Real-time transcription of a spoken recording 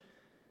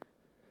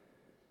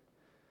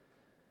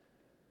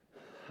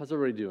How's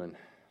everybody doing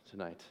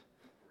tonight?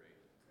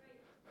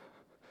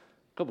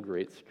 A couple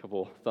greats, a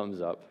couple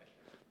thumbs up,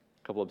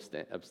 a couple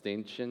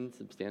abstentions.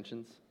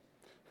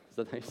 Is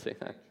that how you say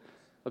that?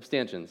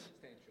 Abstentions.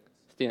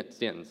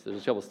 Stantons.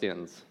 There's a couple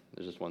Stantons.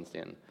 There's just one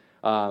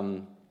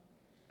Stanton.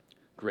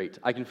 Great.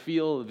 I can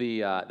feel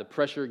the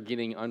pressure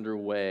getting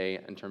underway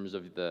in terms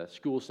of the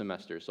school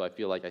semester, so I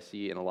feel like I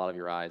see it in a lot of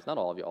your eyes. Not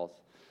all of y'all.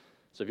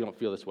 So if you don't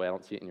feel this way, I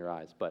don't see it in your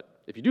eyes. But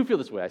if you do feel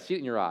this way, I see it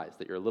in your eyes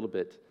that you're a little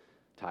bit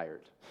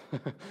tired.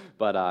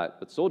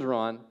 But soldier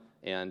on,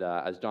 and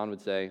as John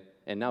would say,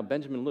 and now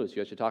Benjamin Lewis, you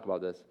guys should talk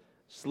about this.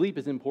 Sleep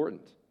is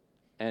important,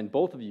 and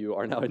both of you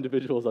are now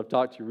individuals I've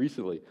talked to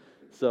recently.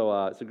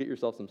 So get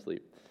yourself some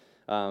sleep.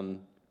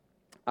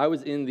 I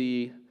was in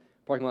the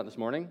parking lot this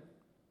morning.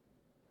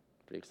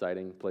 Pretty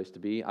exciting place to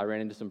be. I ran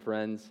into some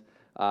friends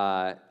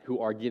who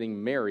are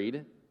getting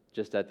married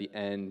just at the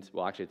end,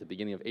 well, actually at the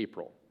beginning of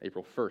April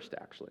 1st,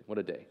 actually. What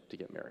a day to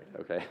get married,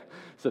 okay?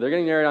 So they're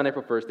getting married on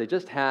April 1st. They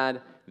just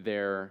had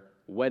their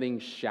wedding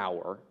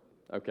shower,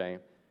 okay,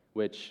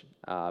 which,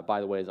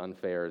 by the way, is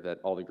unfair that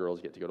all the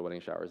girls get to go to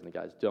wedding showers and the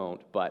guys don't.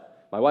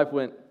 But my wife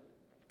went,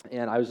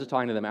 and I was just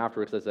talking to them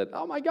afterwards. I said,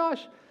 oh my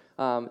gosh,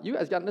 you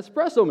guys got an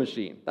espresso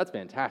machine. That's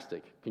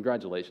fantastic.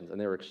 Congratulations. And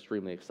they were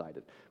extremely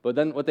excited. But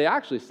then what they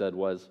actually said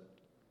was,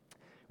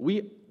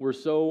 we were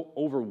so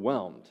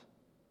overwhelmed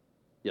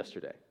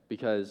yesterday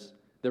because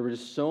there were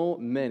just so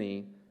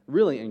many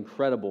really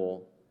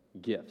incredible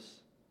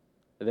gifts.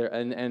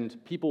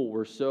 And people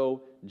were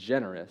so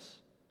generous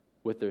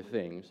with their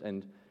things,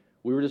 and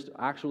we were just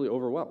actually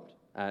overwhelmed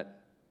at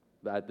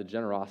the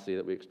generosity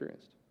that we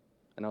experienced.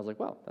 And I was like,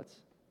 wow,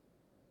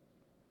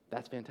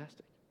 that's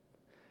fantastic.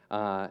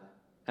 And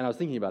I was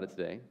thinking about it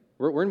today.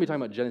 We're going to be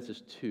talking about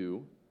Genesis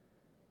 2,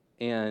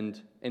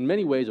 and in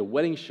many ways, a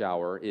wedding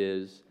shower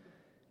is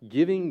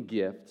giving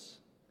gifts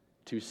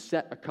to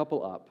set a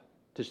couple up,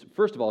 to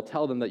first of all,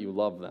 tell them that you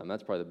love them.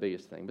 That's probably the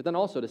biggest thing. But then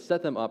also to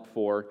set them up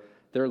for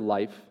their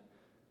life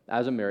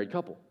as a married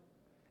couple.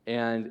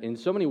 And in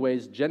so many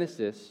ways,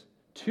 Genesis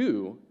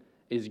 2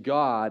 is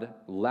God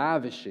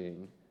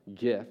lavishing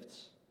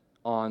gifts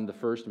on the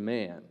first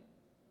man,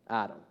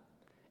 Adam.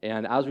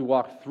 And as we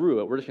walk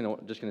through it, we're just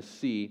going to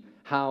see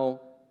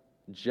how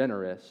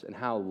generous and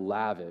how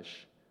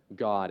lavish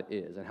God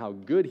is and how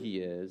good he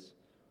is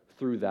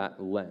through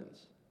that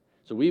lens.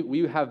 So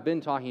we have been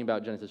talking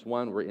about Genesis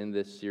 1. We're in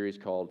this series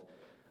called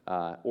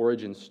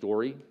Origin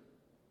Story,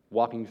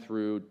 walking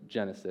through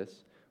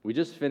Genesis. We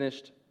just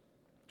finished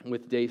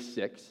with day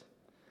 6.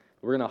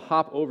 We're going to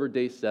hop over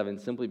day 7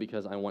 simply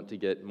because I want to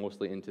get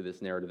mostly into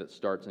this narrative that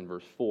starts in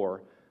verse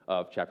 4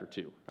 of chapter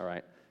 2. All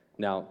right.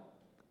 Now,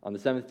 on the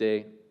 7th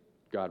day,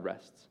 God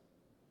rests.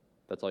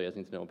 That's all you guys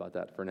need to know about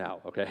that for now,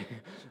 okay?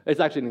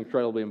 It's actually an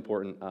incredibly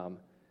important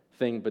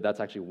thing, but that's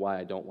actually why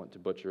I don't want to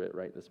butcher it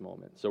right this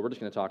moment. So we're just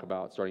going to talk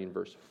about, starting in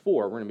verse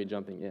 4, we're going to be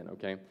jumping in,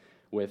 okay,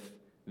 with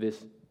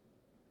this,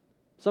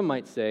 some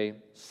might say,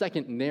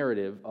 second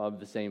narrative of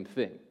the same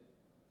thing.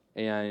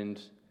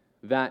 And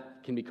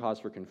that can be cause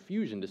for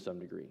confusion to some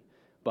degree.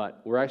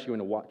 But we're actually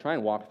going to try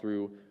and walk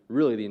through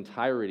really the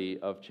entirety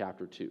of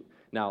chapter 2.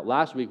 Now,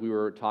 last week we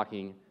were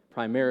talking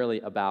primarily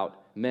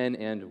about men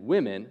and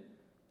women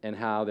and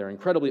how they're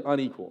incredibly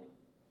unequal,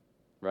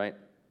 right?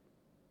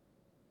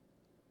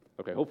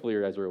 Okay, hopefully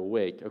you guys are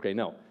awake. Okay,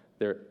 no,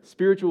 they're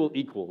spiritual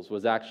equals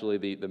was actually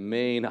the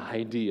main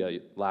idea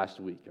last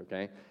week,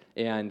 okay?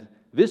 And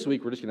this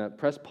week we're just going to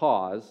press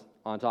pause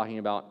on talking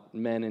about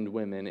men and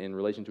women in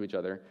relation to each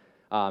other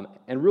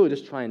and really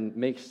just try and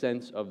make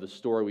sense of the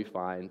story we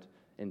find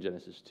in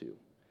Genesis 2.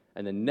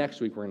 And then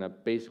next week we're going to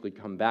basically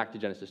come back to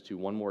Genesis 2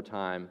 one more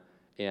time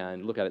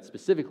and look at it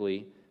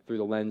specifically through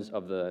the lens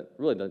of the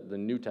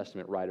New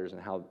Testament writers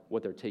and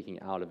what they're taking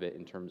out of it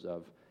in terms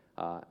of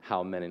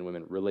how men and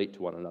women relate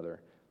to one another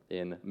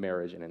in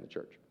marriage and in the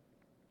church.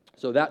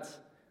 So that's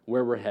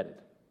where we're headed.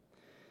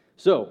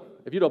 So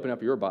if you'd open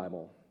up your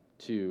Bible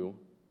to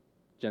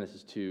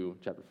Genesis 2,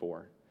 chapter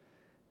 4.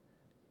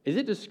 Is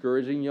it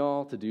discouraging,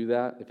 y'all, to do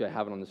that if I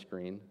have it on the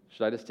screen?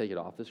 Should I just take it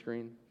off the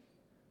screen?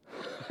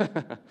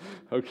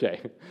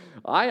 Okay.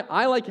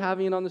 I like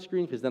having it on the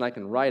screen because then I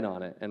can write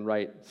on it and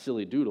write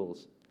silly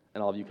doodles,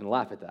 and all of you can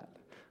laugh at that.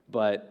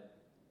 But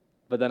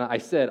then I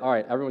said, all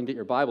right, everyone get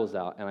your Bibles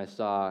out, and I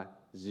saw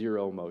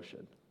zero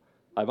motion.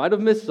 I might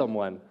have missed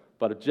someone,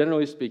 but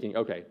generally speaking,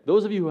 okay,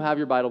 those of you who have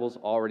your Bibles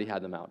already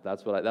had them out.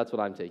 That's what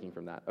I'm taking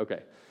from that. Okay,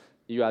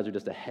 you guys are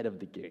just ahead of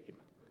the game.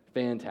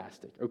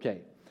 Fantastic.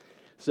 Okay,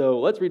 so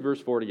let's read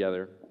verse 4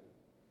 together.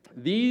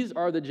 These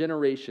are the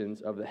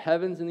generations of the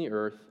heavens and the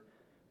earth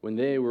when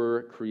they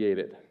were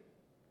created,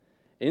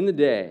 in the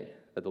day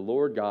that the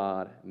Lord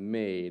God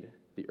made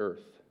the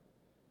earth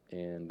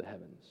and the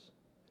heavens.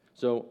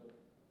 So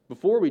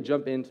before we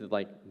jump into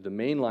the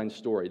mainline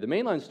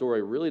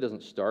story really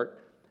doesn't start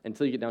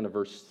until you get down to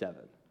verse 7,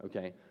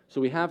 okay? So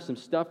we have some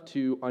stuff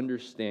to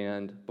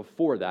understand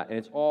before that, and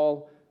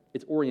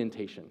it's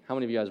orientation. How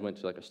many of you guys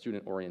went to a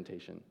student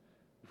orientation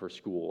for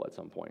school at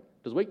some point?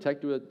 Does Wake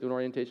Tech do an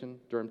orientation?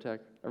 Durham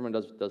Tech? Everyone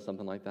does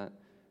something like that?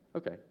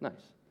 Okay,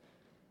 nice.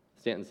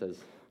 Stanton says,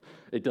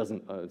 It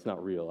doesn't, it's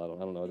not real. I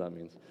don't know what that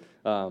means.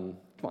 Come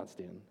on,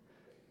 Stan.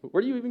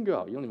 Where do you even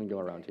go? You don't even go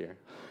around here.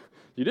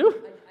 You do? I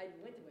went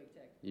to Wake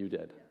Tech. You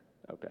did?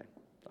 Yeah. Okay.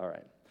 All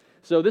right.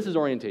 So this is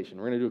orientation.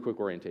 We're going to do a quick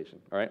orientation,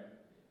 all right?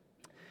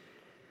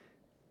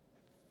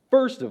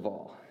 First of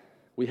all,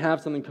 we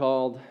have something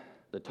called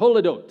the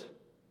Toledot,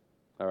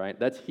 all right?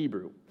 That's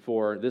Hebrew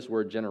for this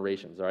word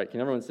generations, all right?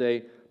 Can everyone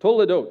say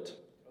Toledot?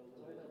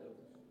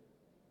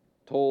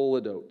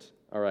 Toledot,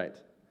 all right.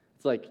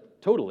 It's like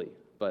totally,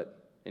 but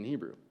in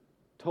Hebrew.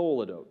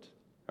 Toledot,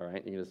 all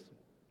right? You can just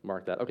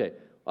mark that. Okay,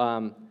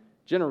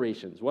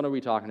 generations. What are we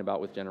talking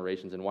about with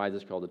generations, and why is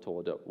this called the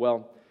Toledot?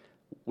 Well,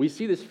 we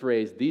see this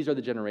phrase, these are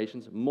the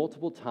generations,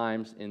 multiple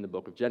times in the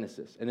book of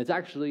Genesis, and it's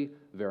actually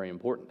very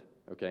important,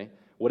 okay?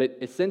 What it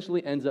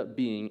essentially ends up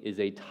being is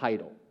a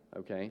title,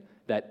 okay,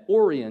 that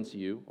orients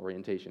you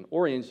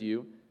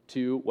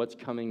to what's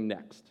coming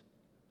next,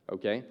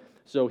 okay?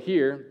 So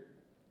here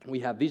we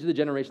have, these are the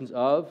generations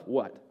of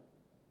what?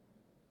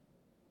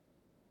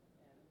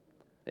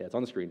 Yeah, it's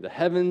on the screen. The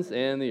heavens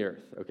and the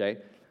earth, okay?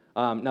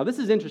 Now this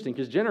is interesting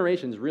because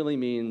generations really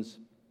means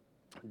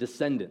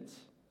descendants,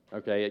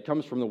 okay? It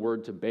comes from the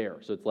word to bear.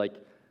 So it's like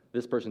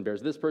this person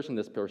bears this person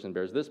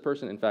bears this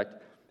person. In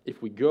fact,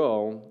 if we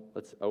go,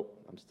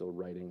 I'm still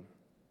writing.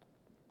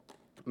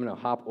 I'm going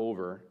to hop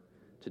over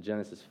to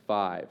Genesis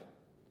 5.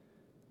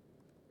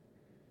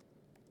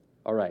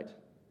 All right.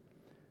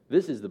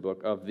 This is the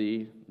book of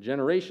the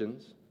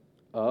generations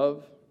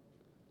of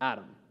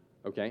Adam,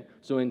 okay?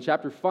 So in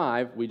chapter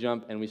 5, we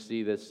jump and we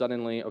see this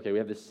suddenly, okay, we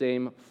have the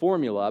same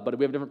formula, but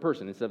we have a different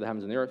person. Instead of the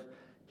heavens and the earth,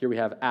 here we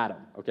have Adam,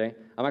 okay?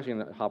 I'm actually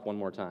going to hop one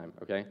more time,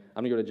 okay?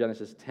 I'm going to go to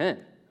Genesis 10.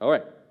 All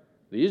right.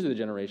 These are the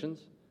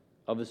generations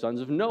of the sons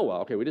of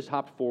Noah. Okay, we just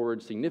hopped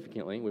forward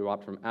significantly. We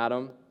hopped from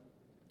Adam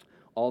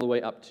all the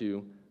way up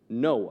to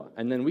Noah.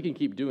 And then we can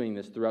keep doing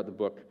this throughout the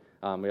book.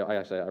 I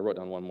wrote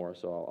down one more,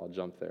 so I'll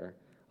jump there.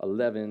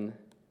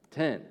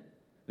 11:10.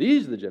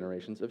 These are the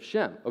generations of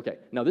Shem. Okay,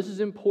 now this is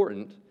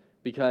important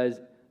because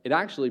it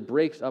actually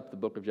breaks up the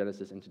book of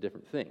Genesis into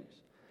different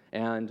things.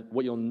 And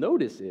what you'll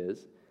notice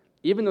is,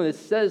 even though it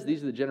says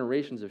these are the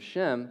generations of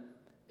Shem,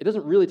 it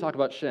doesn't really talk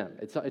about Shem.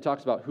 It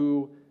talks about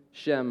who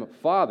Shem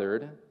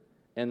fathered,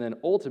 and then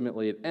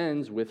ultimately it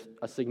ends with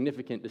a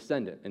significant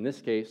descendant. In this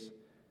case,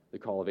 the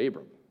call of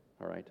Abram.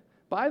 All right.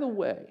 By the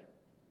way,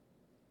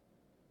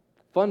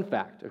 fun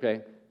fact,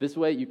 okay? This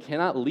way you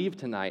cannot leave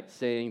tonight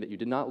saying that you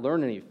did not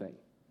learn anything.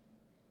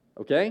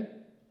 Okay?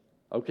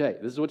 Okay,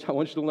 this is what I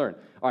want you to learn.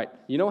 All right,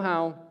 you know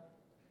how,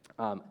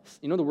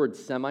 you know the word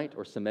Semite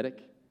or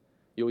Semitic?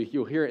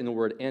 You'll hear it in the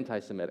word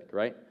anti-Semitic,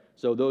 right?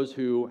 So those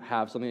who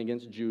have something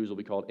against Jews will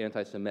be called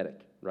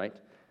anti-Semitic, right?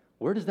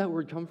 Where does that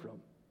word come from?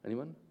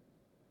 Anyone?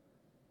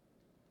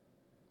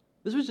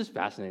 This was just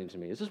fascinating to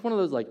me. It's just one of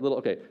those like little,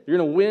 okay, you're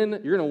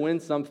gonna win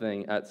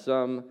something at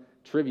some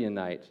trivia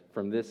night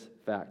from this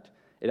fact.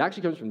 It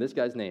actually comes from this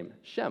guy's name,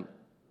 Shem,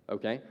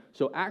 okay?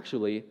 So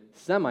actually,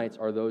 Semites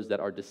are those that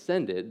are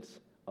descendants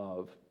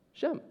of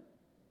Shem.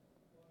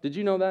 Did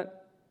you know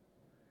that?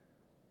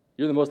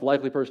 You're the most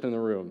likely person in the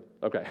room.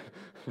 Okay.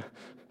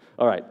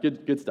 All right,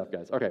 good stuff,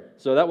 guys. Okay,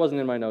 so that wasn't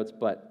in my notes,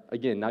 but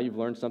again, now you've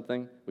learned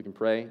something. We can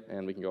pray,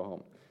 and we can go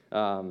home.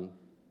 I'm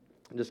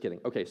just kidding.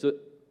 Okay, so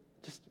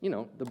just,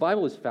 the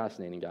Bible is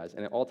fascinating, guys,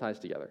 and it all ties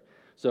together.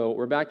 So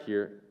we're back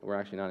here. We're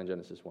actually not in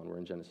Genesis 1. We're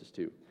in Genesis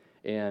 2.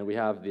 And we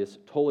have this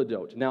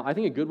Toledot. Now, I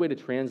think a good way to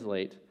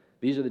translate,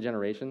 these are the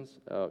generations.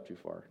 Oh, too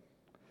far.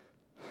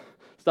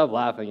 Stop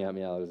laughing at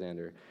me,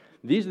 Alexander.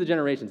 These are the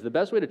generations. The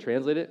best way to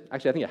translate it,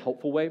 actually, I think a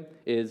helpful way,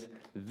 is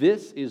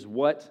this is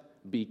what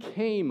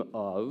became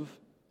of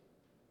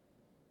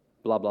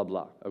blah, blah,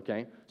 blah,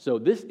 okay? So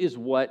this is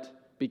what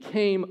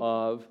became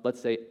of, let's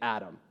say,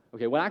 Adam.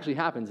 Okay, what actually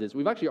happens is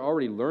we've actually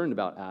already learned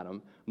about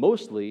Adam,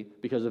 mostly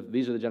because of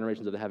these are the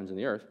generations of the heavens and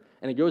the earth,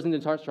 and it goes into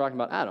talking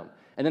about Adam.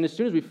 And then as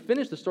soon as we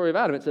finish the story of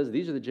Adam, it says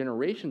these are the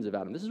generations of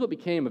Adam. This is what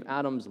became of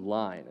Adam's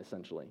line,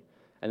 essentially.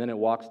 And then it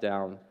walks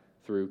down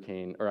through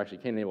Cain, or actually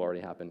Cain and Abel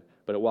already happened,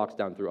 but it walks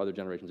down through other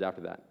generations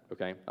after that,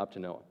 okay, up to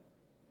Noah.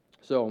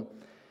 So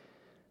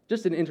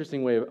just an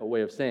interesting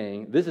way of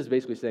saying, this is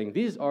basically saying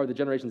these are the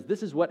generations,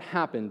 this is what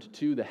happened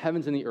to the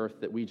heavens and the earth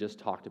that we just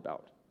talked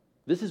about.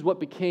 This is what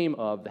became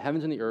of the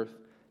heavens and the earth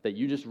that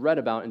you just read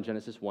about in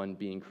Genesis 1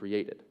 being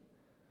created.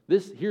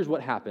 Here's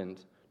what happened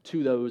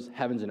to those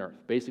heavens and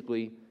earth.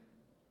 Basically,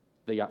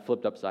 they got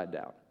flipped upside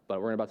down.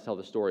 But we're about to tell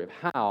the story of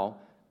how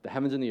the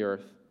heavens and the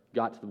earth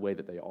got to the way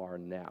that they are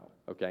now,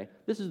 okay?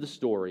 This is the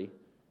story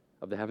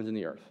of the heavens and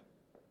the earth.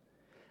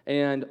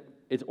 And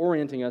it's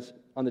orienting us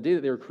on the day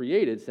that they were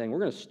created, saying we're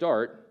going to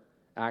start,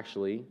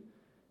 actually,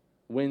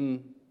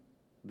 when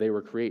they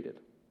were created,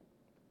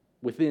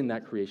 within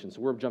that creation.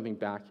 So we're jumping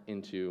back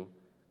into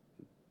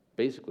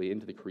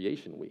the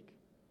creation week,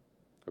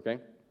 okay?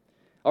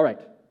 All right,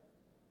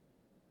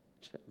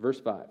 verse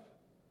 5.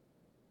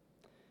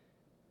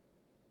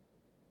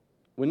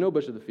 When no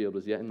bush of the field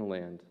was yet in the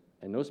land,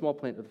 and no small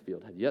plant of the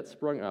field had yet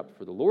sprung up,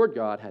 for the Lord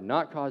God had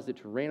not caused it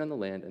to rain on the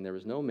land, and there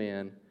was no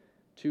man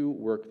to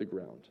work the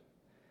ground.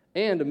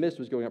 And a mist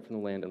was going up from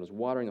the land and was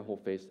watering the whole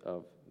face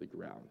of the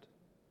ground.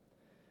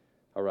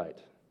 All right.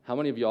 How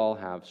many of y'all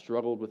have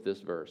struggled with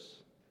this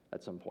verse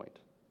at some point?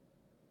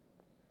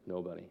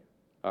 Nobody.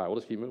 All right, we'll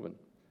just keep moving.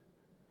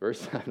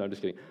 Verse, no, I'm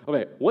just kidding.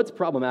 Okay, what's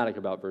problematic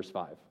about verse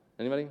 5?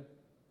 Anybody?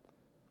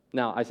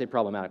 Now, I say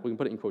problematic. We can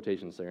put it in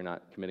quotations so you're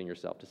not committing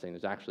yourself to saying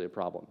there's actually a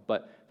problem.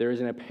 But there is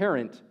an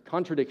apparent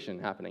contradiction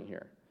happening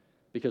here.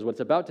 Because what's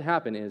about to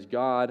happen is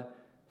God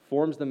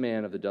forms the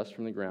man of the dust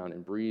from the ground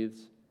and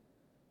breathes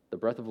the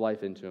breath of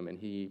life into him, and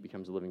he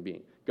becomes a living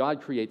being.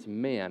 God creates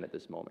man at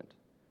this moment.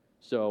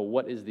 So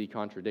what is the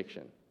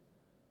contradiction?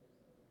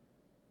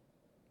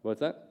 What's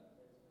that?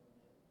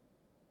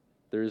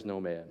 There is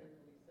no man.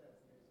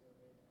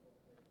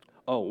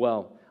 Oh,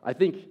 well, I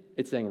think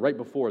it's saying right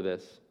before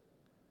this,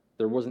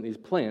 there wasn't these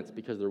plants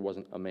because there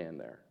wasn't a man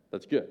there.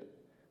 That's good.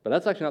 But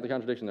that's actually not the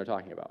contradiction they're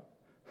talking about.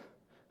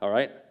 All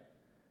right?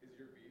 Is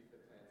your beef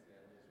that plants and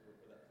animals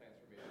that plants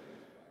were made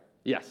of fire?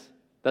 Yes,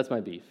 that's my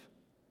beef.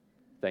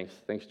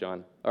 Thanks,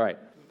 John. All right,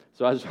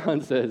 so as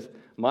John says,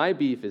 my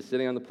beef is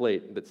sitting on the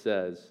plate that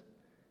says,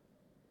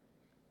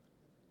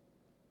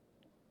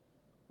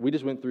 we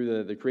just went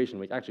through the creation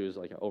week. Actually, it was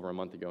like over a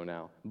month ago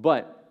now.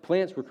 But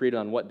plants were created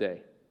on what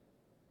day?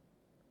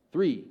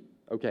 3.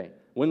 Okay,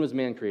 when was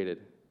man created?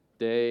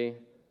 Day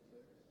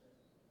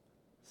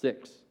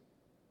 6.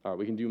 All right,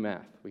 we can do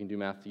math. We can do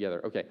math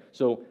together. Okay,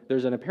 so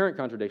there's an apparent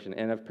contradiction,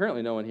 and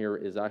apparently no one here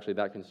is actually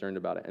that concerned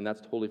about it, and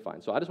that's totally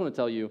fine. So I just want to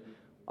tell you,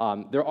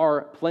 there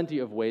are plenty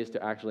of ways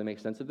to actually make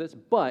sense of this,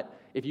 but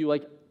if you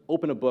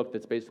open a book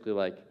that's basically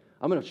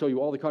I'm going to show you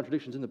all the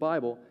contradictions in the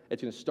Bible,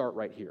 it's going to start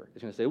right here.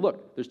 It's going to say,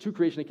 look, there's 2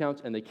 creation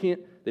accounts, and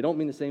they don't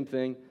mean the same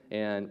thing,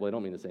 and, well, they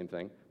don't mean the same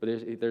thing, but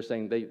they're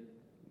saying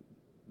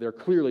they're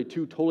clearly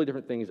 2 totally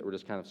different things that were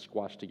just kind of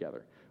squashed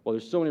together. Well,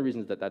 there's so many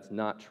reasons that that's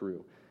not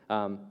true.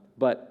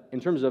 But in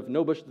terms of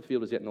no bush of the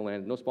field was yet in the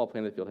land, no small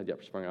plant of the field had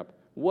yet sprung up,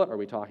 what are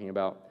we talking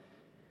about?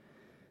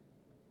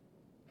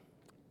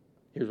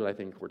 Here's what I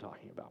think we're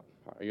talking about.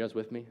 All right, are you guys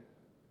with me?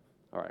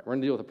 All right, we're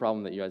going to deal with a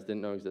problem that you guys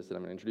didn't know existed.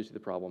 I'm going to introduce you to the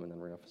problem, and then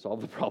we're going to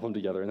solve the problem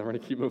together, and then we're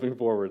going to keep moving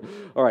forward.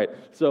 All right,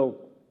 so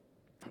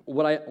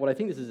what I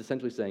think this is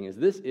essentially saying is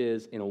this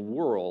is in a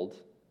world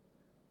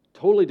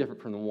totally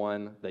different from the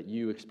one that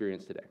you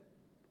experience today.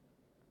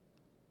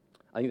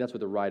 I think that's what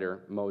the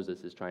writer,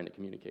 Moses, is trying to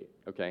communicate,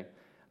 okay?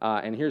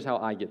 And here's how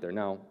I get there.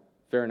 Now,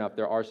 fair enough,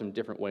 there are some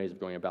different ways of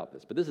going about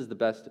this, but this is the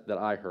best that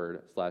I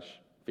heard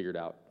 / figured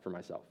out for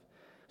myself.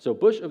 So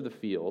bush of the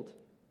field,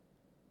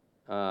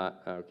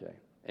 okay,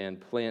 and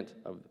plant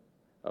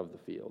of the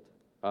field.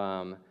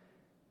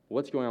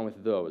 What's going on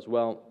with those?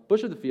 Well,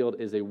 bush of the field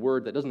is a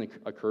word that doesn't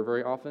occur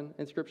very often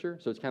in Scripture,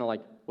 so it's kind of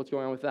like, what's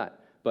going on with that?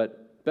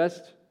 But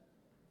best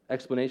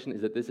explanation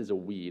is that this is a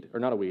weed, or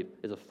not a weed,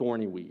 is a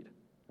thorny weed.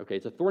 Okay,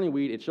 it's a thorny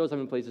weed. It shows up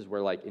in places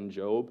where, in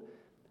Job,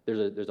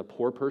 there's a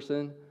poor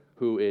person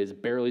who is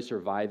barely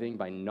surviving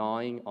by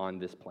gnawing on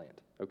this plant.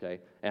 Okay,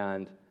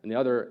 and in the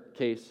other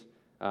case,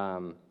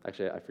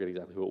 actually, I forget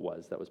exactly who it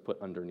was that was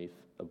put underneath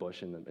a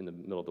bush in the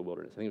middle of the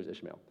wilderness. I think it was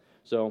Ishmael.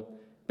 So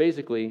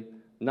basically,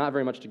 not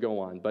very much to go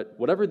on, but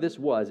whatever this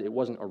was, it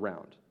wasn't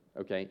around,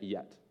 okay,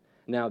 yet.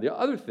 Now, the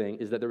other thing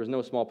is that there was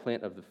no small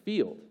plant of the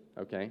field,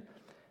 okay?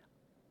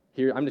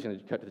 Here, I'm just going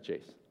to cut to the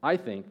chase. I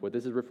think what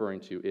this is referring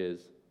to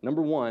is,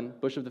 number 1,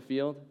 bush of the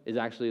field is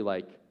actually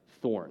like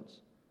thorns,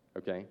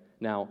 okay?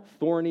 Now,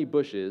 thorny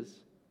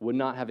bushes would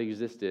not have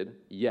existed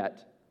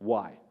yet.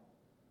 Why?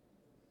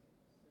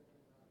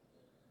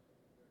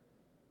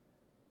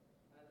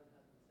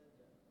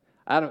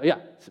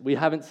 We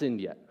haven't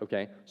sinned yet,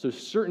 okay? So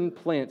certain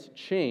plants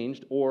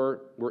changed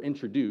or were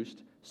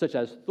introduced, such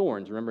as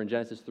thorns. Remember in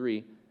Genesis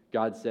 3,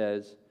 God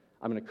says,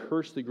 I'm going to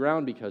curse the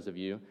ground because of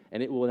you,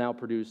 and it will now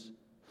produce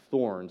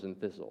thorns and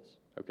thistles,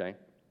 okay?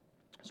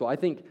 So I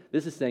think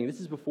this is saying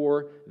this is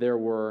before there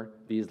were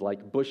these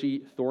bushy,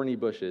 thorny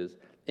bushes,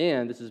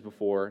 and this is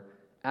before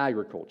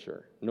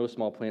agriculture, no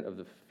small plant of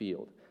the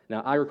field.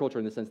 Now, agriculture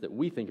in the sense that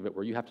we think of it,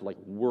 where you have to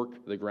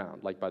work the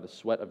ground, by the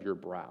sweat of your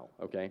brow,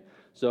 okay?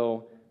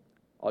 So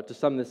to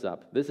sum this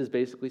up, this is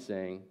basically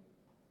saying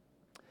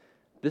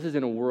this is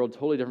in a world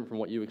totally different from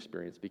what you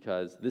experience,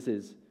 because this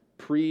is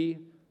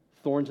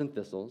pre-thorns and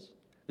thistles.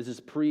 This is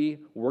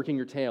pre-working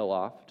your tail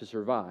off to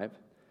survive,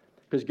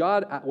 because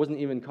God wasn't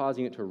even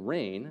causing it to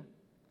rain,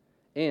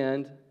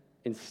 and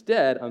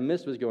instead a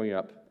mist was going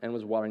up and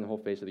was watering the whole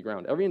face of the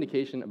ground. Every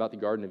indication about the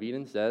Garden of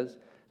Eden says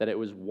that it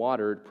was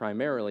watered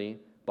primarily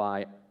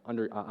by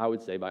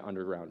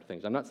underground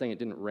things. I'm not saying it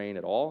didn't rain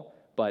at all,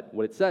 but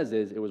what it says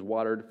is it was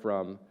watered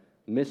from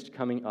mist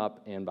coming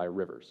up and by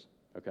rivers,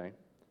 okay?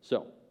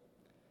 So,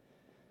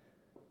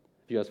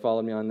 if you guys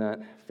followed me on that,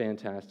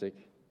 fantastic.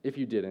 If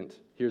you didn't,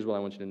 here's what I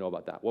want you to know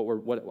about that.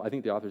 What I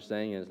think the author's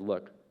saying is,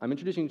 look, I'm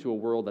introducing you to a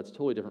world that's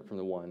totally different from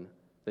the one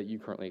that you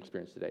currently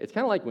experience today. It's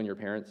kind of like when your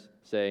parents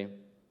say,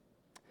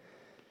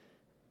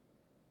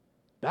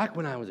 back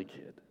when I was a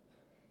kid,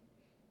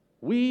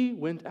 we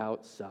went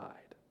outside.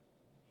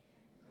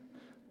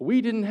 We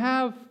didn't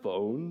have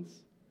phones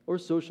or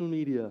social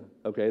media.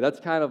 Okay, that's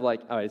kind of like,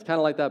 all right, it's kind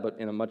of like that, but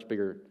in a much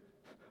bigger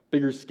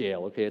bigger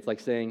scale, okay? It's like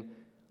saying,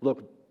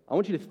 look, I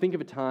want you to think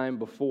of a time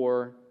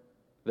before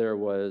there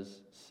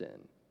was sin.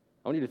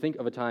 I want you to think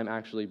of a time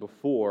actually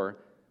before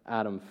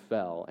Adam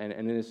fell. And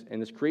in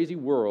this crazy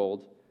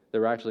world,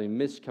 there were actually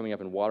mists coming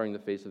up and watering the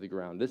face of the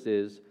ground. This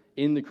is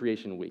in the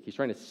creation week. He's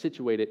trying to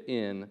situate it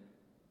in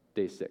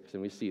day 6,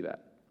 and we see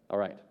that. All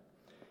right.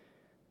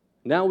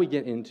 Now we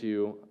get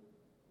into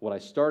what I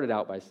started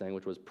out by saying,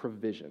 which was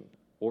provision.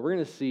 What we're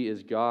going to see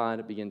is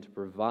God begin to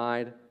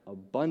provide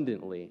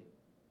abundantly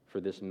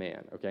for this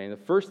man, okay? And the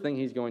first thing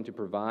he's going to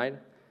provide,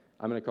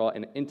 I'm going to call it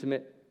an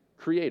intimate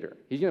creator.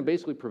 He's going to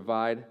basically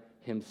provide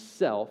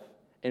himself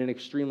in an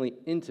extremely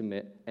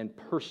intimate and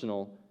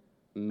personal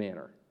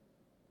manner,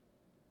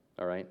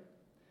 all right?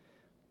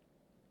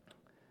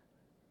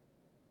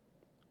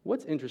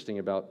 What's interesting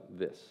about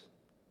this?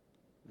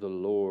 The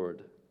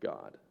Lord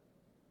God.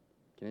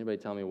 Can anybody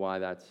tell me why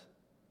that's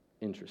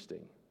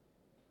interesting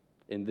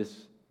in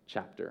this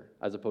chapter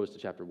as opposed to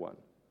chapter 1?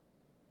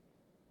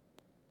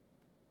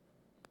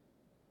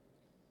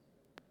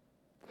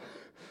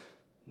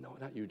 No,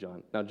 not you,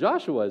 John. Now,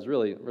 Joshua is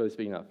really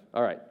speaking up.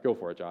 All right, go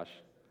for it, Josh.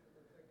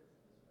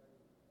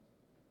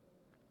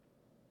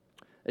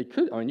 It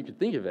could, you could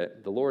think of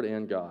it, the Lord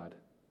and God,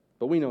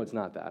 but we know it's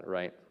not that,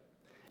 right?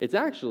 It's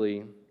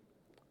actually,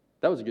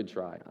 that was a good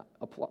try.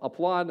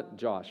 Applaud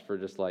Josh for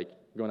just like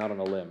going out on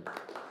a limb.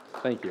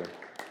 Thank you.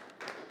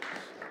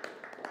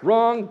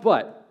 Wrong,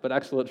 but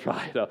excellent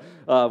try.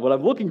 What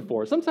I'm looking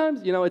for,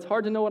 sometimes, it's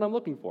hard to know what I'm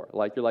looking for.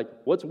 Like, you're like,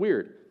 what's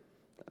weird?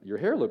 Your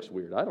hair looks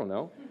weird. I don't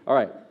know. All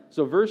right,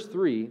 so verse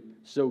 3,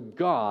 so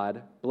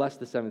God blessed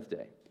the seventh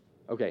day.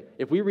 Okay,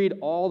 if we read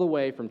all the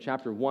way from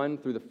chapter 1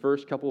 through the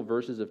first couple of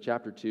verses of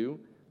chapter 2,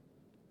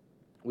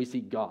 we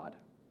see God.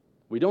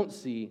 We don't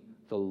see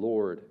the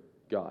Lord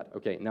God.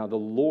 Okay, now the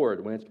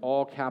Lord, when it's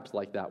all caps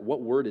like that,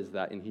 what word is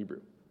that in Hebrew?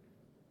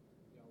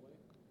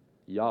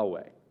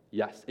 Yahweh.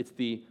 Yes, it's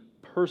the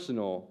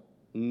personal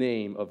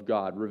name of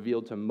God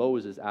revealed to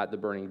Moses at the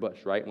burning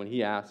bush, right? When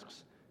he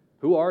asks,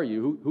 who are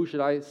you? Who should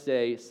I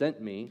say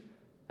sent me?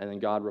 And then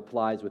God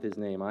replies with his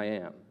name, I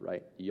am,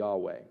 right?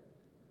 Yahweh.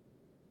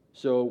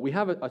 So we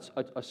have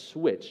a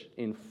switch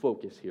in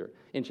focus here.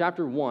 In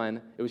chapter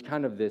 1, it was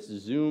kind of this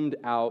zoomed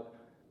out,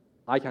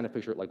 I kind of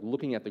picture it like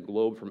looking at the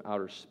globe from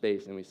outer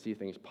space, and we see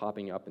things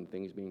popping up and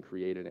things being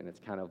created, and it's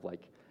kind of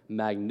like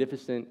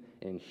magnificent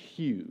and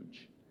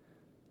huge.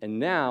 And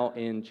now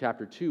in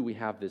chapter 2, we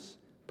have this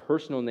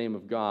personal name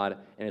of God,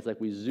 and it's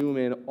like we zoom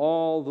in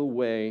all the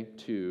way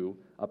to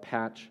a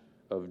patch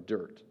of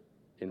dirt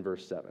in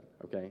verse 7,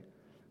 okay?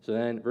 So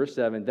then, verse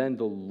 7, then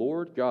the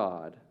Lord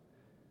God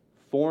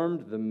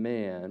formed the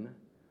man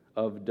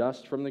of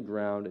dust from the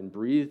ground and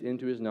breathed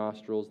into his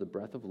nostrils the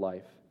breath of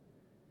life,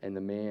 and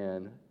the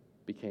man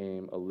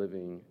became a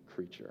living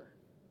creature.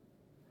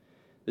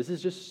 This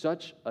is just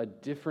such a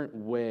different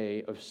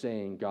way of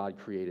saying God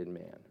created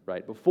man,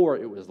 right? Before,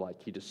 it was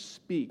like he just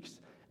speaks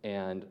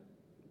and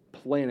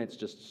planets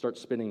just start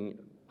spinning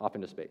off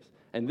into space.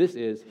 And this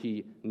is,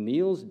 he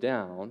kneels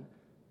down.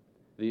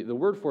 The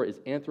word for it is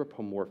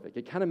anthropomorphic.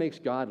 It kind of makes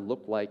God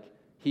look like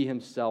he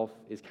himself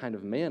is kind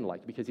of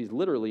man-like, because he's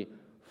literally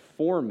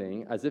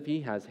forming, as if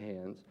he has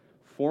hands,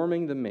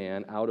 forming the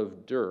man out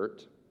of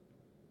dirt,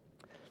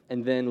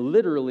 and then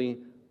literally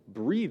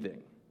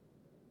breathing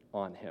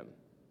on him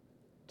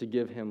to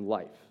give him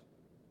life.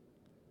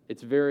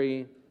 It's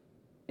very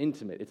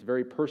intimate. It's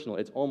very personal.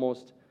 It's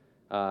almost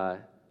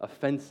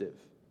offensive.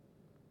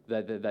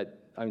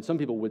 Some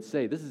people would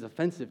say, this is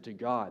offensive to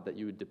God that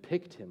you would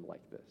depict him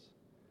like this.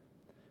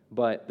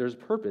 But there's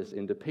purpose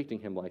in depicting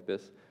him like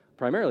this,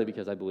 primarily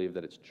because I believe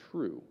that it's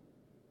true.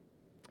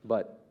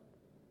 But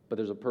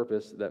there's a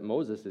purpose that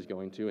Moses is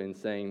going to in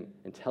saying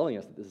and telling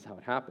us that this is how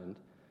it happened.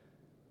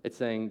 It's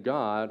saying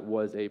God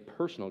was a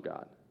personal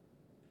God.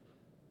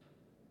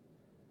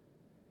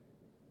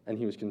 And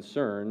he was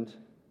concerned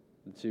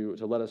to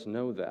let us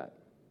know that.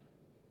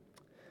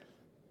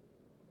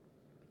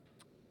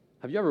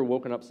 Have you ever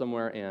woken up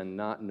somewhere and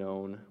not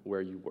known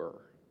where you were?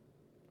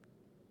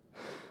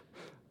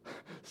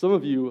 Some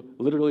of you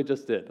literally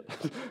just did.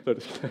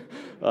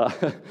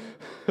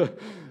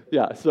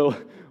 Yeah, so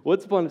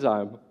once upon a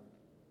time,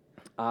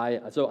 I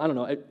don't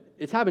know,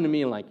 it's happened to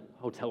me in like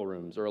hotel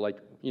rooms, or like,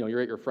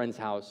 you're at your friend's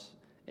house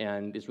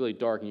and it's really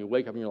dark and you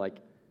wake up and you're like,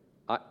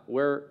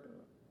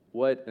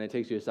 what? And it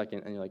takes you a second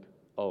and you're like,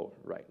 oh,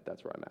 right,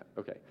 that's where I'm at.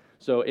 Okay.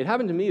 So it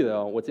happened to me,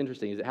 though. What's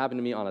interesting is it happened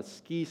to me on a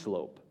ski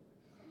slope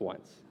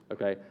once.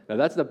 Okay. Now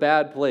that's the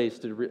bad place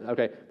to,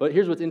 okay. But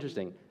here's what's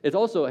interesting. It's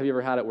also, have you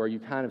ever had it where you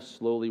kind of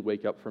slowly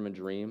wake up from a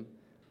dream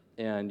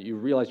and you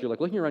realize you're like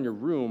looking around your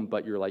room,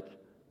 but you're like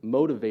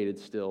motivated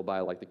still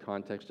by like the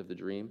context of the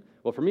dream?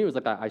 Well, for me, it was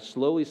like I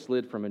slowly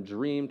slid from a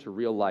dream to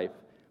real life,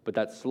 but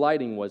that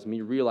sliding was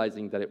me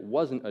realizing that it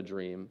wasn't a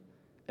dream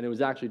and it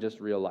was actually just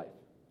real life.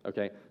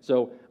 Okay,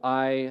 so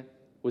I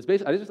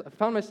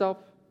found myself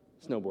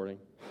snowboarding,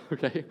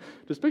 okay?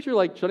 Just picture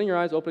like shutting your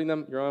eyes, opening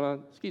them, you're on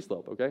a ski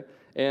slope, okay?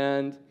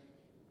 And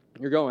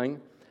you're going.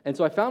 And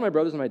so I found my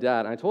brothers and my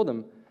dad, and I told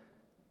them,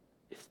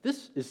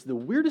 this is the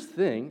weirdest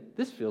thing.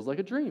 This feels like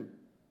a dream.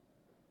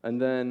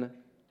 And then,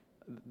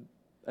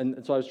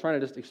 and so I was trying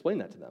to just explain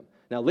that to them.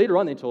 Now, later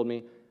on, they told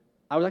me,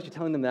 I was actually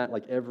telling them that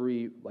like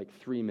every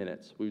 3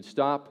 minutes. We would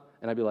stop,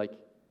 and I'd be like,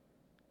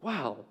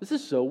 wow, this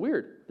is so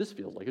weird. This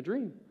feels like a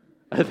dream.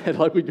 And then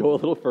like we'd go a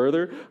little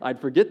further.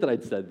 I'd forget that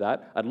I'd said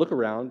that. I'd look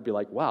around, be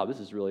like, wow, this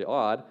is really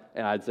odd.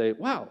 And I'd say,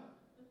 wow,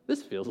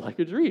 this feels like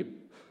a dream.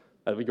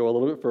 And we go a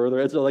little bit further.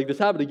 And so like this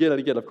happened again and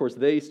again. Of course,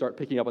 they start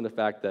picking up on the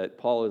fact that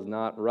Paul is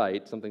not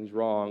right. Something's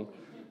wrong.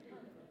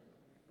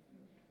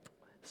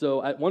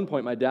 So at one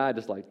point, my dad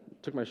just like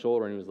took my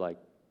shoulder and he was like,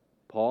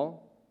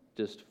 Paul,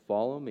 just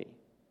follow me.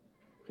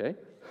 Okay?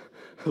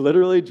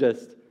 Literally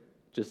just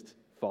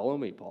follow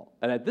me, Paul.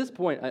 And at this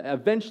point,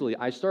 eventually,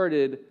 I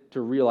started to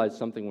realize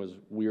something was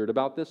weird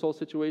about this whole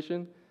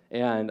situation.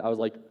 And I was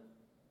like,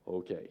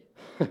 okay,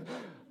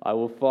 I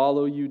will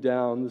follow you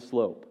down the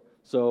slope.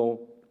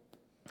 So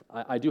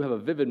I do have a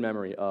vivid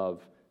memory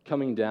of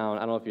coming down.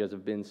 I don't know if you guys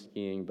have been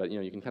skiing, but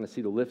you can kind of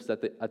see the lifts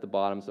at the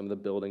bottom, some of the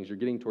buildings. You're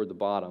getting toward the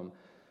bottom.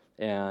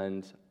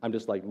 And I'm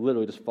just like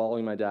literally just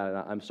following my dad. And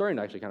I'm starting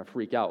to actually kind of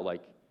freak out.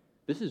 Like,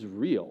 this is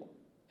real.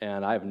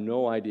 And I have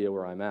no idea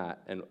where I'm at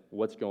and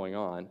what's going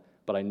on.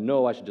 But I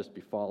know I should just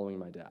be following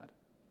my dad.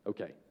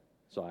 Okay,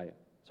 so I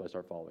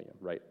start following him,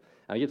 right?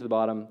 And I get to the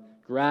bottom.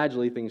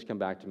 Gradually, things come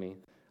back to me.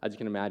 As you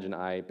can imagine,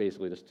 I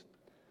basically just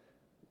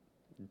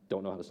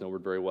don't know how to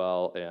snowboard very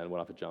well and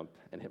went off a jump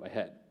and hit my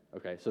head.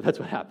 Okay, so that's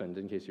what happened,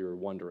 in case you were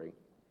wondering.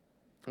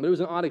 But it was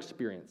an odd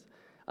experience.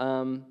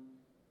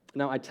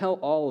 Now, I tell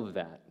all of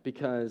that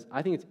because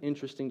I think it's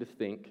interesting to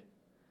think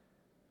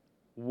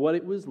what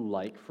it was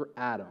like for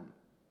Adam.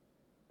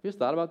 You guys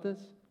thought about this?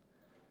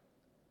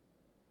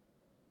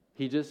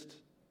 He just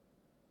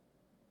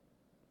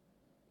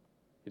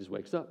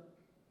wakes up.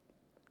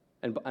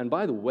 And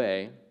by the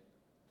way,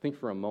 think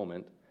for a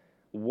moment,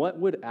 what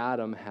would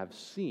Adam have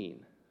seen?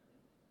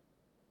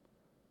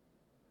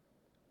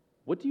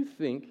 What do you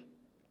think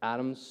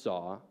Adam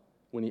saw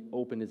when he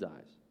opened his eyes?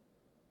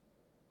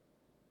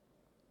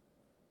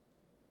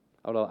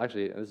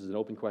 Actually, this is an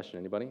open question.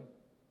 Anybody?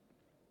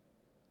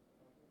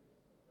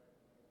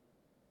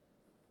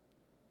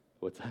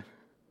 What's that?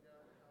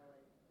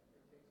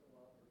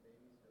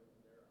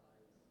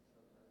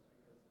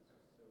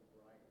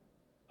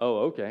 Oh,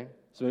 okay.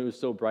 So it was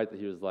so bright that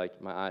he was like,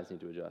 my eyes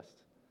need to adjust.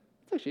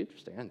 That's actually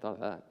interesting. I hadn't thought of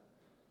that.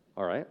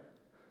 All right.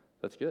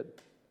 That's good.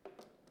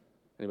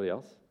 Anybody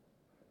else?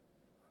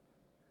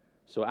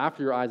 So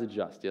after your eyes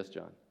adjust, yes,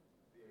 John?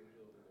 The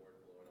angel of the Lord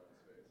blowing on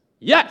his face.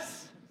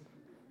 Yes!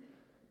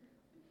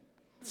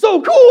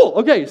 So cool!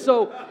 Okay,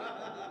 so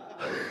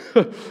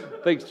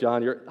thanks,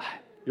 John.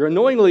 You're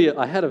annoyingly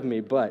ahead of me,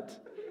 but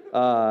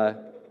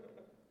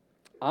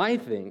I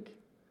think,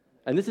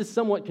 and this is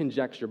somewhat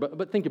conjecture,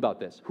 but think about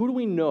this. Who do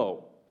we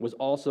know was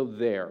also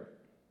there?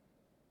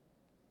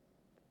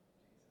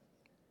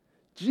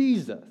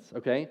 Jesus,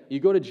 okay? You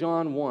go to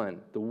John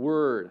 1, the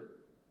Word.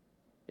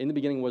 In the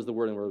beginning was the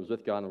Word, and the Word was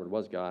with God, and the Word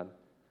was God.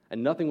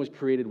 And nothing was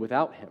created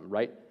without Him,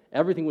 right?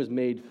 Everything was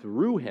made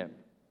through Him.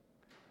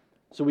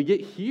 So we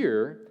get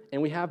here,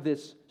 and we have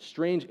this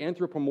strange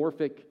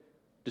anthropomorphic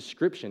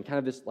description, kind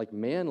of this like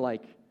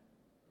man-like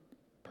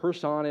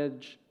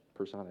personage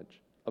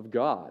of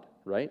God,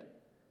 right?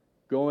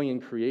 Going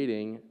and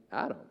creating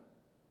Adam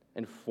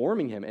and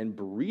forming him and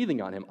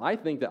breathing on him. I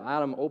think that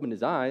Adam opened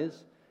his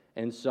eyes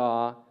and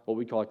saw what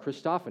we call a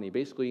Christophany,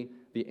 basically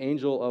the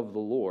angel of the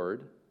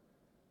Lord,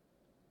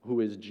 who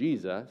is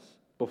Jesus,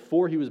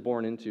 before he was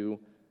born into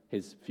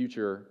his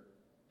future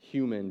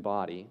human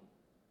body,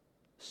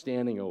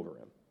 standing over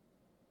him.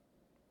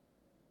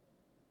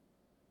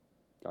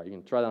 All right, you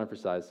can try that on for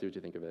size, see what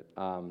you think of it.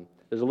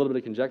 There's a little bit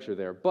of conjecture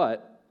there,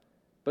 but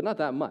not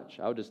that much.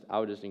 I would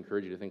just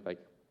encourage you to think like,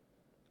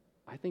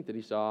 I think that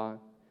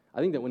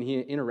when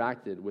he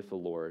interacted with the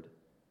Lord,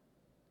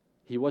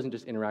 he wasn't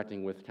just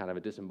interacting with kind of a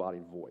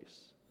disembodied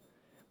voice.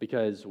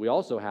 Because we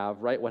also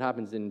have, right, what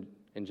happens in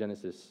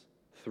Genesis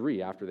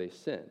 3 after they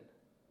sin.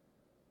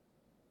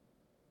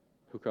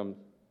 Who comes,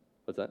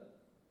 what's that?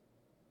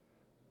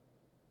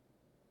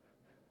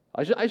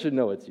 I should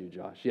know it's you,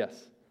 Josh,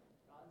 yes.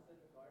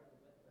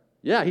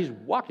 Yeah, he's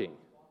walking.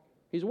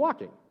 He's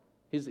walking.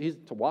 He's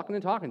walking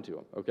and talking to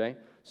him, okay?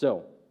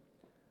 So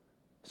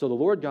the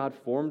Lord God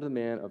formed the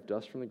man of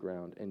dust from the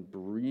ground and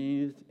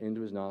breathed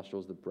into his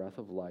nostrils the breath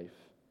of life,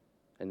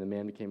 and the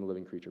man became a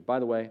living creature. By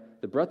the way,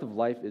 the breath of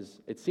life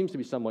it seems to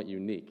be somewhat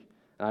unique.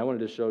 And I wanted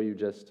to show you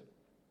just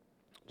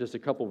a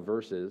couple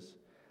verses.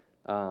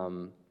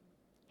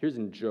 Here's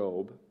in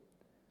Job.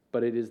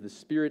 But it is the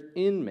spirit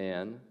in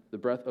man, the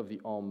breath of the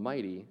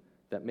Almighty,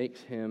 that makes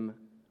him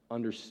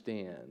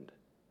understand.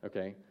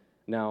 Okay?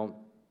 Now,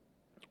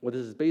 what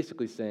this is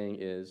basically saying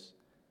is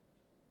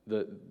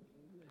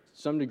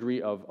some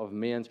degree of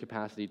man's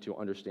capacity to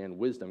understand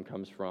wisdom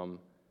comes from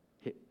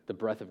the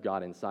breath of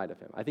God inside of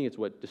him. I think it's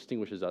what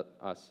distinguishes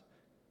us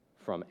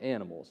from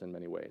animals in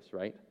many ways,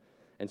 right?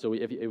 And so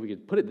if we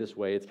could put it this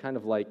way, it's kind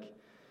of like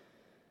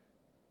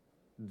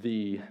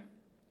the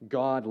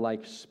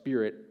God-like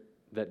spirit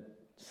that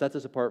sets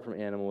us apart from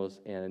animals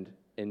and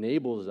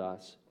enables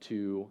us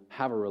to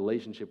have a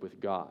relationship with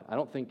God. I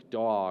don't think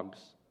dogs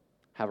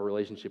have a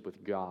relationship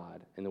with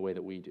God in the way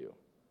that we do.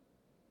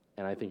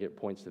 And I think it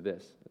points to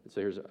this.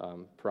 So here's a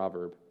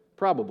proverb,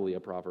 probably a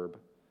proverb,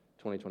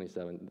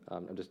 2027.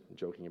 I'm just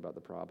joking about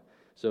the prob.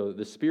 So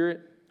the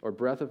spirit or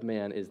breath of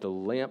man is the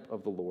lamp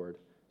of the Lord,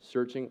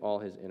 searching all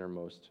his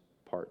innermost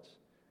parts.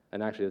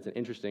 And actually, that's an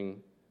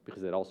interesting,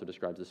 because it also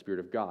describes the Spirit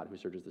of God, who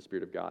searches the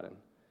Spirit of God. And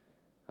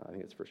I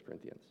think it's 1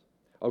 Corinthians.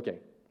 Okay,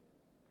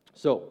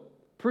 so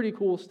pretty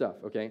cool stuff,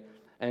 okay?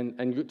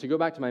 And to go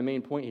back to my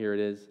main point here, it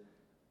is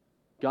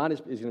God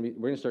is going to be,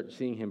 we're going to start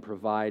seeing him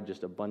provide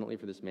just abundantly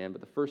for this man, but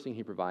the first thing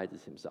he provides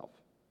is himself,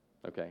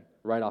 okay?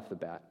 Right off the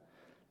bat,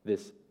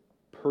 this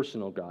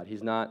personal God.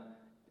 He's not,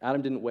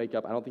 Adam didn't wake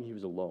up, I don't think he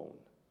was alone.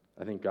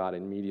 I think God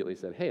immediately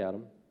said, hey,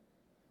 Adam,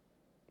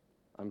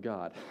 I'm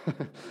God.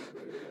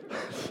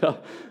 So,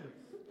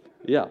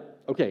 yeah,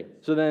 okay,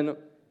 so then,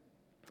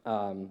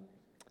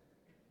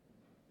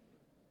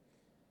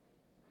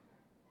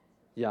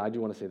 yeah, I do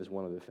want to say this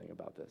one other thing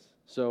about this.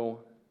 So,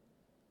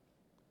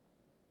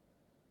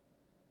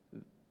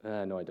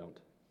 no, I don't.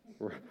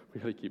 We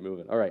got to keep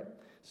moving. All right,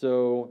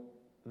 so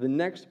the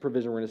next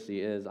provision we're going to see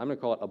is, I'm going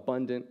to call it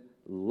abundant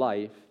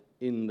life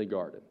in the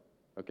garden,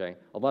 okay?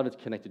 A lot of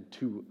it's connected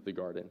to the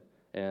garden,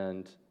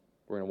 and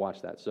we're going to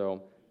watch that.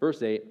 So,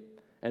 verse 8,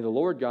 and the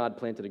Lord God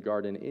planted a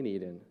garden in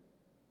Eden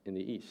in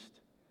the east,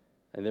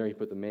 and there he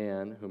put the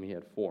man whom he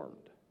had formed.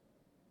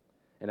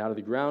 And out of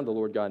the ground the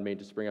Lord God made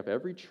to spring up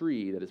every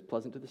tree that is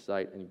pleasant to the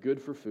sight and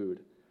good for food.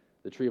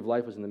 The tree of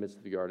life was in the midst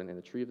of the garden, and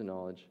the tree of the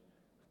knowledge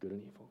of good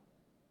and evil.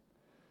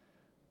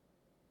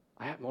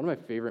 I have one of my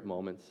favorite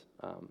moments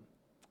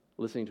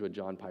listening to a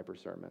John Piper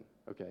sermon,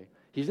 okay?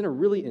 He's in a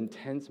really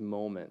intense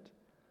moment,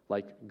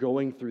 like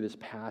going through this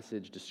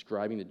passage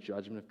describing the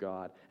judgment of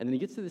God, and then he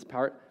gets to this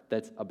part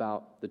that's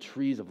about the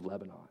trees of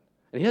Lebanon.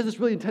 And he has this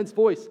really intense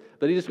voice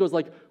that he just goes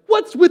like,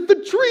 what's with the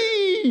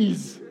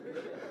trees?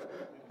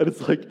 And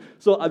it's like,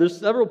 so there's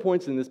several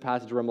points in this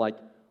passage where I'm like,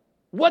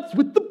 what's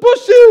with the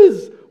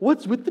bushes?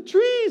 What's with the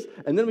trees?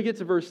 And then we get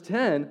to verse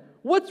 10,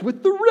 what's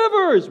with the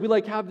rivers? We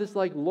like have this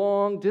like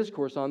long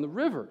discourse on the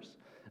rivers.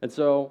 And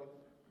so,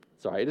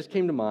 sorry, it just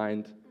came to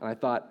mind, and I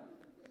thought,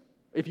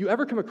 if you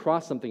ever come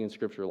across something in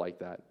Scripture like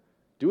that,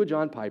 do a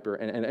John Piper,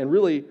 and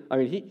really, I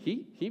mean,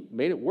 he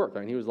made it work. I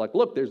mean, he was like,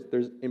 look,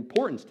 there's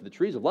importance to the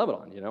trees of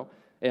Lebanon, you know?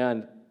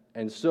 And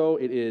so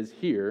it is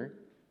here.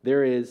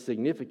 There is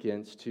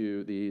significance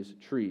to these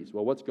trees.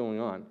 Well, what's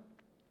going on?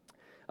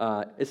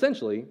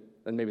 Essentially,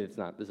 and maybe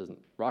this isn't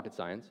rocket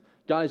science,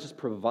 God is just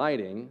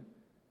providing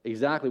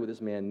exactly what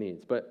this man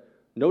needs. But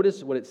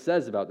notice what it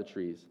says about the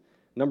trees.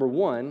 Number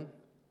one,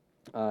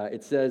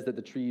 it says that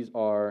the trees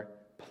are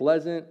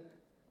pleasant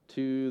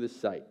to the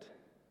sight.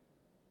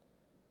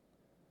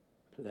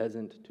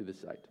 Pleasant to the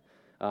sight.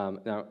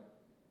 Now,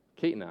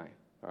 Kate and I,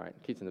 all right,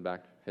 Kate's in the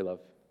back. Hey, love.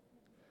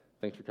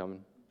 Thanks for coming.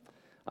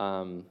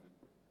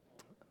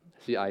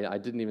 See, I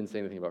didn't even say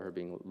anything about her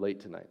being late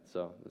tonight,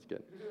 so that's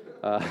good.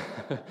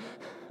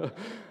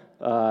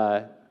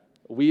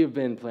 We have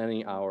been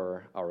planning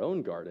our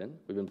own garden.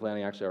 We've been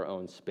planning actually our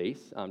own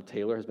space.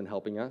 Taylor has been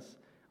helping us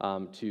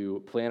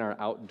to plan our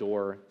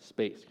outdoor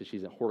space because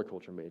she's a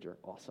horticulture major.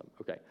 Awesome.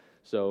 Okay.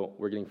 So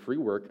we're getting free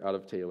work out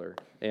of Taylor,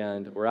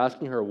 and we're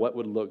asking her what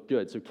would look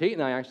good. So Kate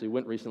and I actually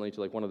went recently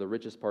to like one of the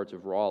richest parts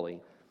of Raleigh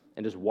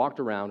and just walked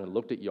around and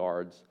looked at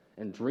yards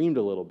and dreamed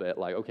a little bit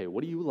like, okay,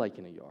 what do you like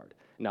in a yard?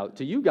 Now,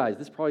 to you guys,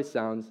 this probably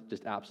sounds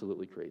just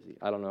absolutely crazy.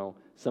 I don't know.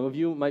 Some of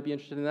you might be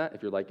interested in that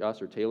if you're like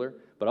us or Taylor,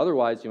 but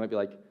otherwise you might be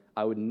like,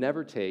 I would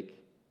never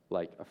take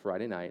like a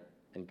Friday night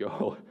and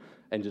go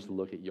and just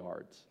look at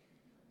yards.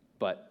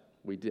 But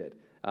we did.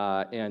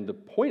 And the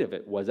point of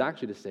it was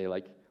actually to say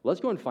like, let's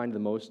go and find the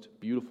most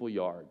beautiful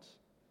yards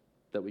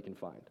that we can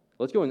find.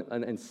 Let's go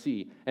and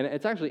see. And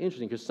it's actually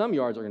interesting because some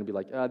yards are going to be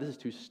like, this is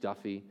too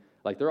stuffy.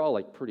 Like they're all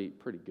like pretty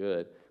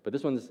good. But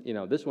this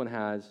one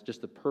has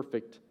just the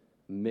perfect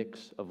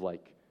mix of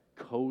like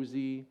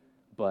cozy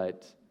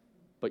but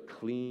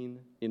clean.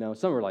 You know,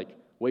 some are like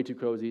way too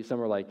cozy.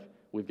 Some are like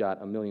we've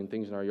got a million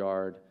things in our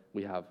yard.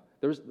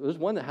 There's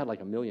one that had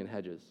like a million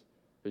hedges.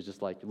 It was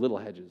just like little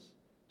hedges.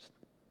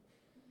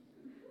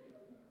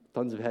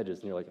 Tons of hedges,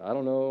 and you're like, I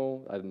don't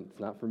know, it's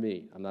not for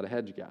me. I'm not a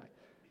hedge guy.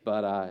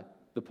 But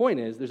the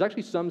point is, there's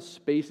actually some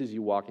spaces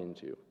you walk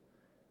into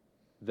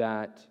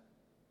that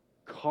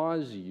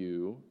cause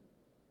you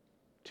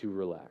to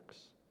relax.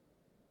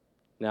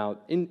 Now,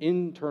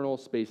 internal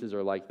spaces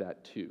are like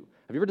that too.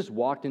 Have you ever just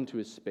walked into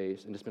a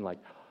space and just been like,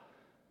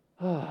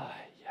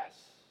 yes,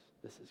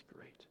 this is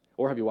great?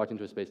 Or have you walked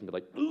into a space and been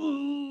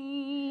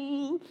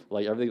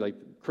like everything, like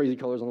crazy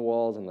colors on the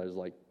walls, and there's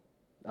like,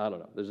 I don't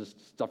know, there's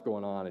just stuff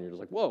going on, and you're just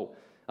like, whoa.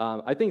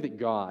 I think that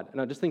God,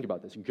 now just think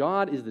about this,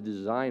 God is the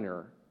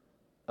designer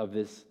of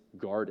this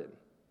garden.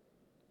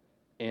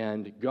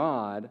 And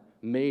God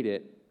made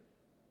it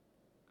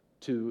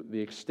to the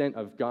extent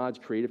of God's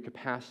creative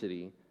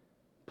capacity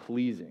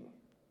pleasing.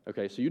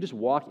 Okay, so you just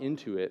walk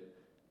into it,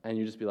 and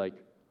you just be like,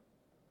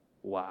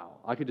 wow,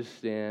 I could just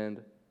stand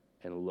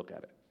and look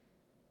at it.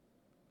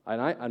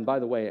 And by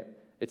the way,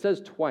 it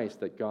says twice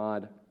that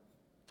God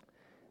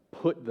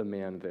put the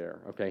man there,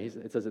 okay?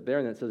 It says it there,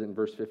 and then it says it in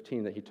verse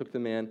 15 that he took the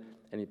man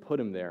and he put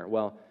him there.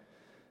 Well,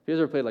 if you guys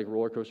ever played like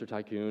Roller Coaster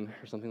Tycoon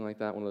or something like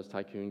that, one of those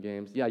tycoon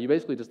games, yeah, you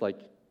basically just like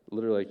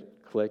literally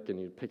click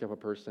and you pick up a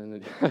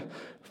person and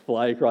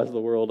fly across the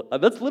world.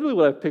 That's literally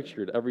what I've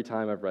pictured every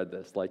time I've read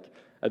this. Like,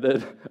 and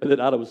then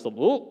Adam was like,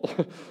 oh,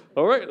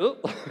 all right, oh.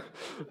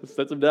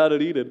 Sets him down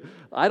and Eden.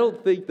 I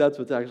don't think that's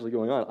what's actually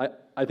going on.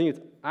 I think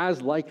it's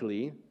as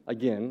likely,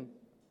 again,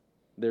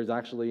 there's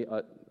actually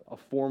a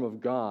form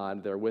of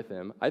God there with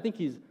him. I think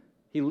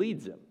he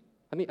leads him.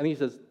 I think he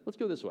says, let's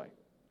go this way.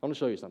 I want to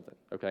show you something,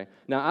 okay?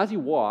 Now,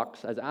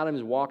 as Adam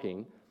is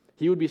walking,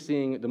 he would be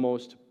seeing the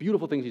most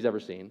beautiful things he's ever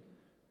seen.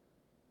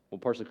 Well,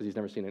 partially because he's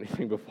never seen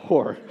anything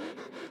before.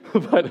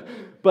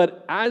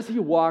 but as he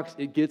walks,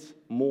 it gets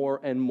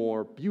more and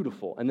more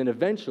beautiful. And then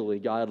eventually,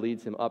 God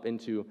leads him up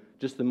into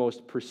just the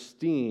most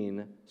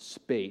pristine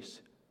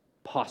space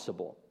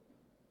possible.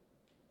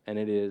 And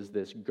it is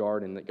this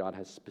garden that God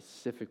has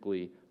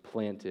specifically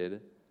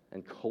planted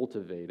and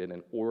cultivated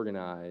and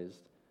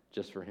organized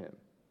just for him.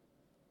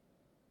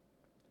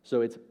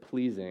 So it's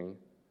pleasing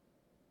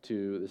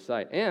to the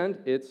sight. And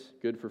it's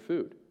good for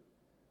food.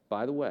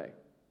 By the way,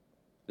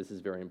 this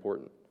is very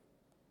important.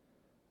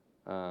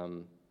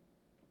 It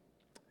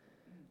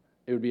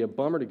would be a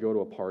bummer to go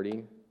to a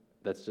party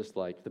that's just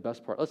like the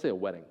best part. Let's say a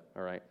wedding,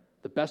 all right?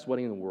 The best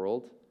wedding in the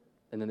world,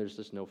 and then there's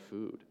just no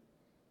food.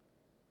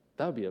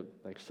 That would be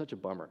such a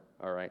bummer,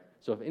 all right?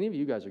 So if any of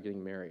you guys are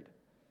getting married,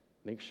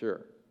 make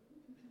sure.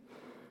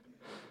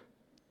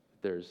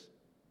 Where's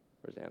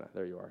Anna?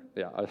 There you are.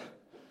 Yeah,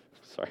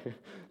 sorry.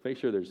 Make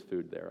sure there's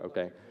food there,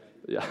 okay?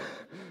 Yeah.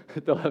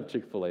 They'll have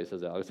Chick-fil-A,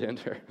 says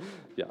Alexander.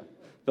 Yeah.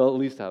 They'll at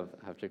least have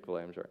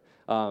Chick-fil-A, I'm sure.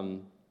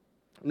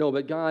 No,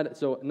 but God,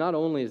 so not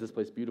only is this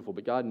place beautiful,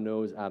 but God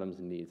knows Adam's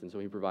needs, and so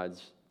he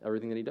provides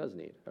everything that he does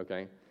need,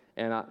 okay?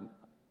 And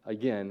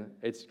again,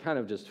 it's kind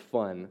of just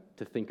fun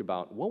to think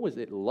about what was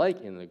it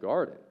like in the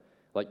garden?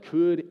 Like,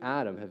 could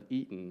Adam have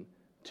eaten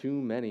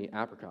too many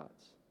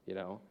apricots,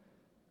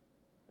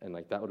 And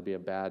that would be a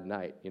bad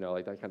night,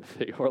 like that kind of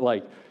thing. Or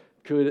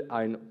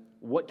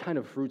what kind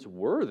of fruits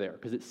were there?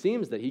 Because it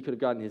seems that he could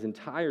have gotten his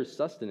entire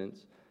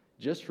sustenance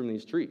just from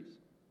these trees.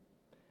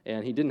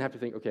 And he didn't have to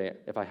think, okay,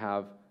 if I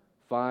have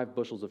 5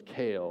 bushels of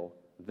kale,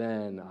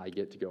 then I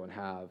get to go and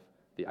have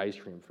the ice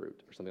cream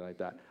fruit or something like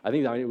that. I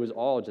think that it was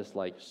all just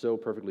so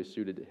perfectly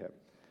suited to him.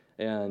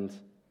 And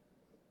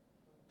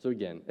so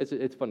again,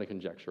 it's fun to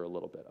conjecture a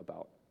little bit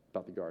about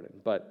the garden.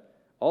 But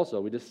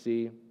also we just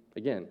see,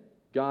 again,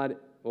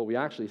 what we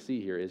actually see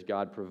here is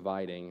God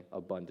providing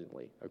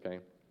abundantly, okay?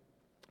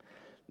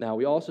 Now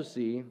we also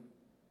see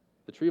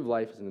the tree of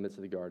life is in the midst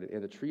of the garden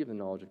and the tree of the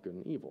knowledge of good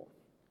and evil.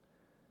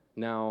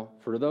 Now,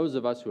 for those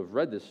of us who have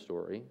read this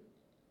story,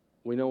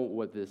 we know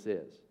what this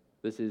is.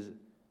 This is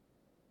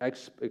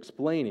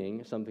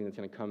explaining something that's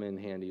going to come in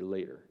handy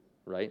later,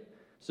 right?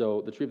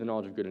 So the tree of the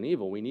knowledge of good and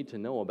evil we need to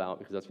know about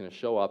because that's going to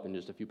show up in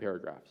just a few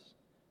paragraphs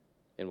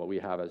in what we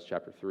have as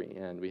chapter 3.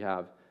 And we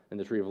have in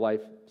the tree of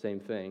life, same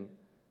thing.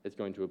 It's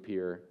going to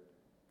appear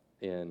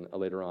in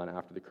later on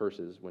after the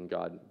curses when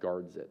God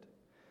guards it.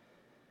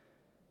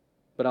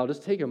 But I'll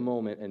just take a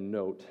moment and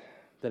note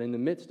that in the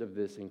midst of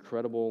this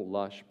incredible,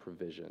 lush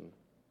provision,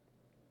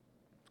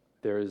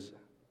 there is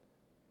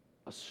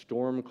a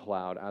storm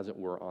cloud, as it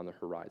were, on the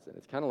horizon.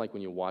 It's kind of like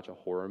when you watch a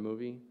horror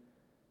movie,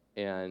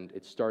 and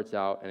it starts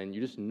out, and then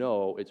you just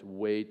know it's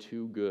way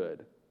too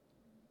good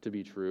to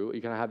be true.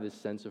 You kind of have this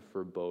sense of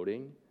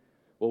foreboding.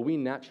 Well, we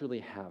naturally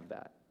have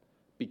that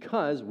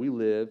because we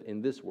live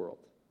in this world.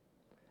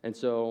 And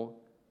so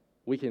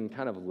we can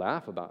kind of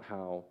laugh about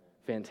how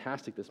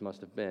fantastic this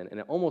must have been, and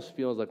it almost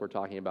feels like we're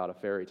talking about a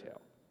fairy tale.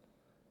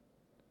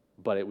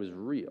 But it was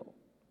real.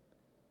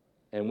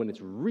 And when it's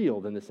real,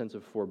 then the sense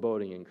of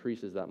foreboding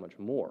increases that much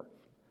more.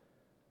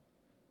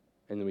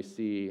 And then we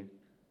see,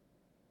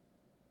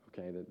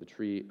 okay, the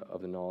tree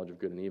of the knowledge of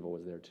good and evil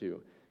was there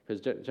too.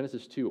 Because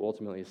Genesis 2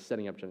 ultimately is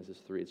setting up Genesis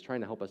 3. It's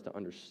trying to help us to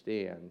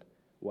understand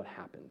what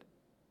happened.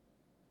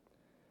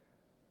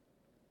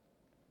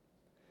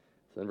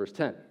 So in verse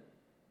 10,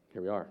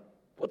 here we are.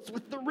 What's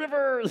with the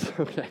rivers?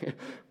 Okay,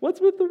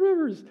 what's with the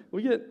rivers?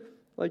 We get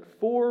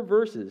 4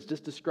 verses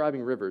just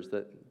describing rivers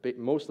that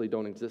mostly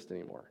don't exist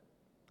anymore.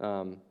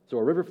 So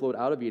a river flowed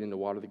out of Eden to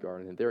water the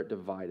garden, and there it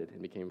divided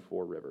and became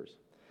 4 rivers.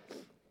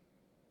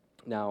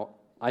 Now,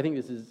 I think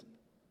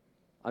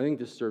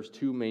this serves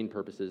 2 main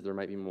purposes. There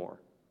might be more.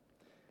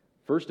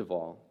 First of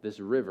all, this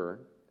river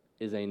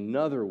is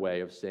another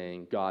way of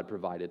saying God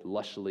provided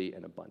lushly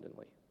and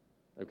abundantly.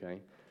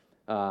 Okay?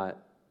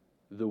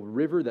 The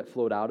river that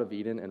flowed out of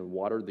Eden and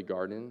watered the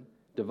garden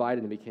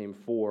divided and became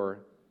 4.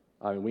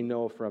 We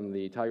know from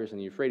the Tigris and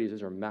the Euphrates,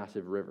 these are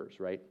massive rivers,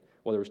 right?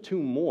 Well, there was 2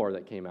 more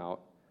that came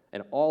out,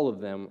 and all of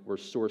them were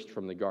sourced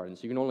from the garden.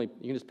 So you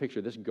can just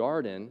picture this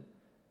garden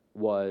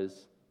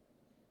was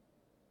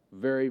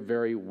very,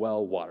 very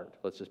well watered.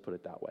 Let's just put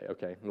it that way,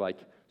 okay?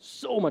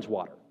 So much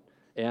water.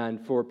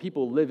 And for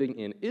people living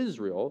in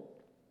Israel,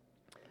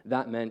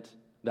 that meant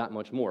that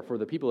much more. For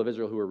the people of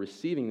Israel who are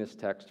receiving this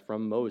text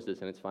from Moses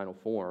in its final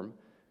form,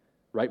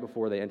 right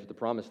before they enter the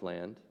promised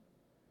land,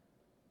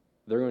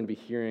 they're going to be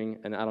hearing,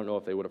 and I don't know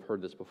if they would have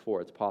heard this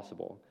before, it's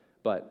possible,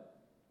 but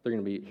they're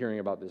going to be hearing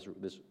about this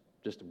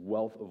just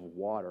wealth of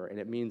water, and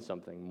it means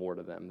something more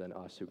to them than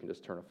us who can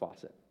just turn a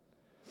faucet.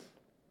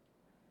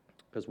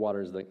 Because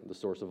water is the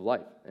source of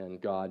life,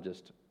 and God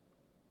just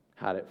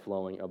had it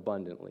flowing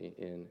abundantly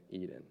in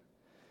Eden.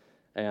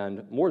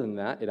 And more than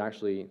that, it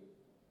actually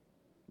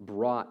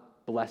brought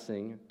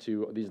blessing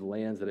to these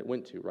lands that it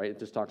went to, right? It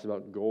just talks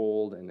about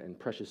gold and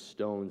precious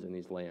stones in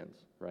these lands,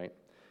 right?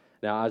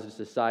 Now, as just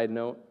a side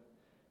note,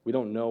 we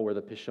don't know where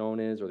the Pishon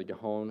is or the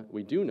Gihon.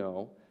 We do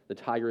know the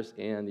Tigris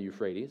and the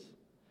Euphrates,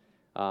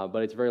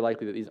 but it's very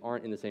likely that these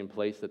aren't in the same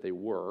place that they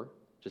were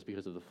just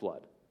because of the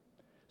flood.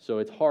 So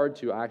it's hard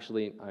to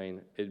actually,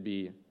 it'd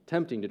be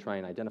tempting to try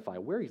and identify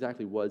where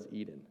exactly was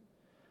Eden.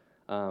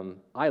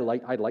 I'd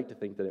like to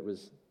think that it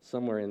was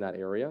somewhere in that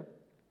area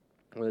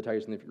where the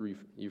Tigris and the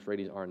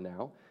Euphrates are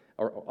now.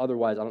 Or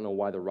otherwise, I don't know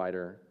why the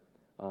writer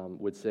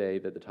would say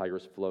that the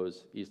Tigris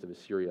flows east of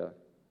Assyria.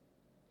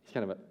 He's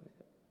kind of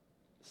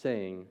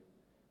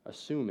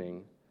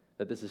assuming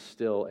that this is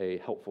still a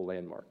helpful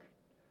landmark.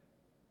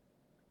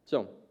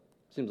 So,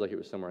 seems like it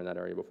was somewhere in that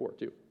area before,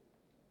 too.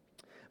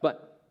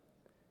 But,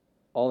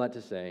 all that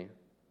to say,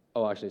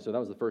 so that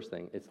was the first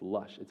thing. It's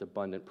lush, it's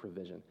abundant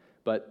provision.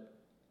 But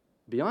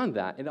beyond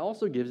that, it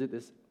also gives it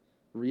this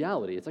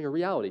reality. It's like a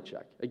reality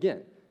check.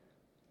 Again,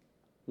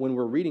 when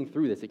we're reading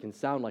through this, it can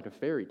sound like a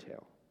fairy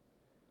tale.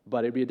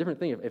 But it'd be a different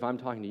thing if I'm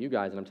talking to you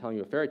guys and I'm telling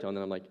you a fairy tale, and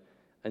then I'm like,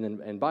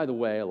 and by the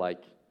way,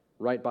 like,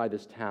 right by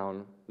this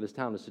town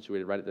is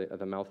situated right at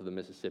the mouth of the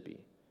Mississippi,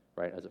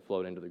 right, as it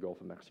flowed into the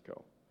Gulf of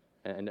Mexico.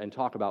 And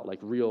talk about, like,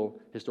 real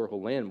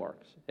historical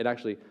landmarks. It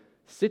actually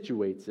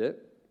situates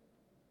it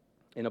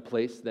in a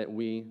place that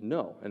we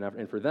know.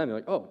 And for them, they're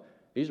like, oh,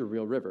 these are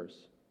real rivers.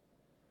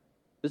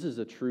 This is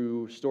a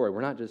true story.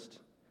 We're not just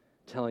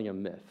telling a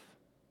myth.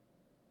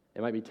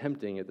 It might be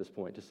tempting at this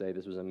point to say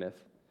this was a myth,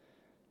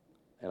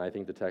 and I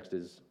think the text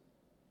is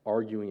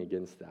arguing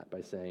against that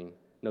by saying,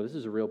 no, this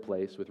is a real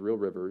place with real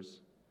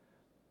rivers,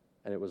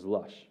 and it was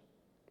lush.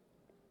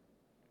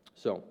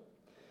 So,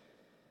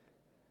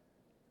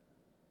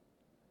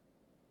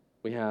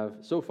 we have,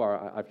 so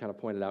far, I've kind of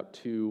pointed out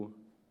two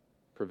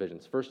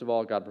provisions. First of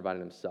all, God provided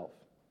himself,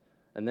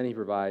 and then he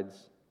provides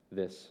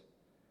this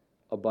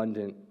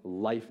abundant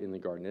life in the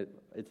garden.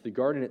 It's the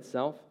garden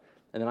itself.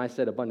 And then I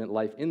said abundant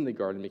life in the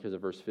garden because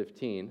of verse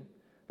 15.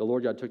 The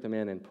Lord God took the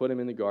man and put him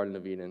in the Garden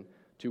of Eden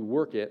to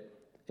work it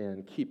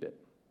and keep it.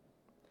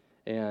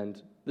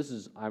 And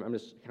I'm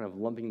just kind of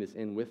lumping this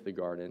in with the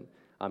garden.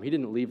 He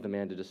didn't leave the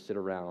man to just sit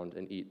around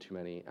and eat too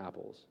many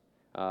apples.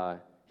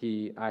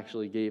 He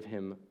actually gave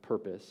him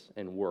purpose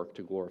and work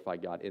to glorify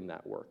God in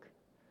that work.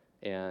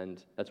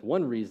 And that's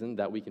one reason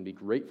that we can be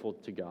grateful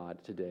to God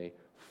today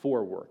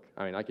for work.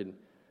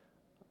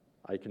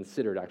 I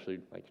considered actually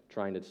like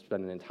trying to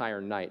spend an entire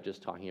night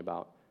just talking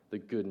about the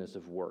goodness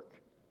of work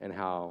and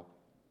how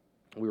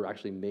we were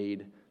actually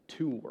made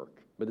to work.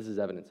 But this is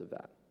evidence of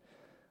that.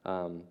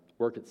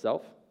 Work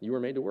itself, you were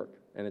made to work,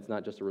 and it's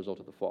not just a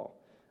result of the fall.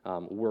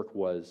 Work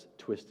was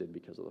twisted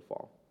because of the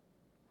fall.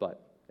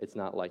 But it's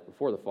not like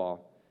before the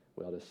fall,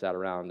 we all just sat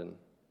around and,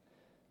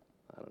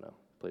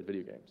 played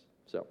video games.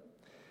 So,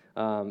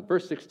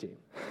 verse 16.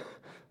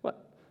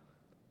 What?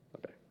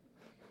 Okay.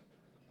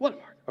 What,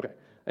 Mark? Okay.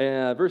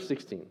 Verse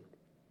 16.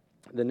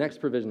 The next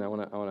provision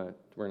we're going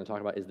to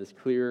talk about is this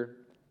clear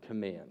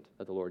command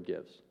that the Lord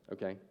gives.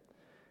 Okay.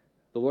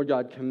 The Lord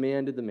God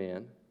commanded the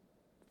man,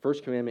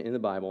 first commandment in the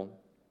Bible,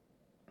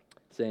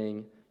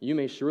 saying, "You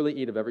may surely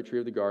eat of every tree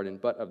of the garden,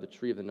 but of the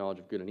tree of the knowledge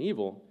of good and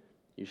evil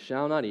you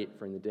shall not eat,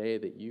 for in the day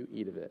that you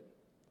eat of it,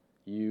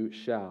 you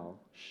shall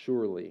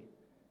surely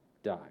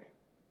die."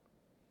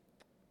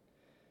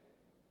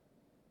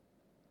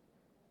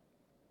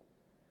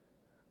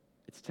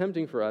 It's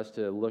tempting for us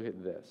to look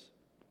at this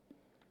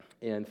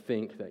and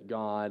think that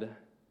God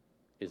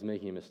is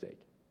making a mistake.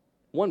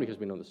 One, because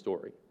we know the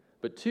story.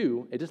 But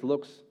two, it just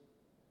looks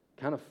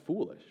kind of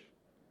foolish.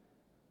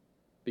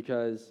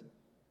 Because,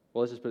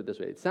 well, let's just put it this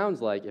way. It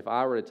sounds like if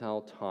I were to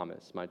tell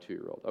Thomas, my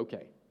 2-year-old,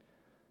 okay,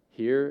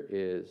 here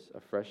is a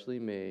freshly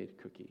made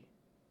cookie.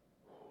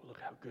 Ooh, look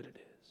how good it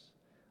is.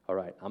 All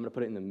right, I'm going to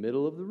put it in the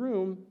middle of the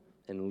room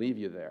and leave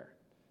you there.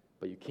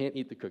 But you can't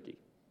eat the cookie.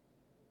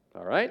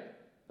 All right?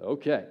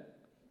 Okay.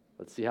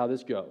 Let's see how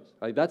this goes.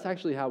 Like, that's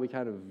actually how we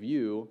kind of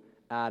view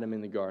Adam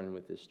in the garden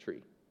with this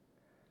tree.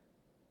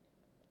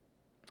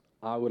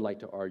 I would like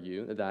to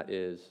argue that that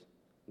is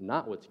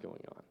not what's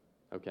going on,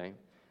 okay?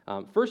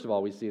 First of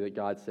all, we see that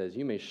God says,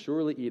 "You may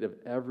surely eat of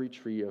every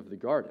tree of the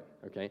garden,"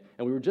 okay?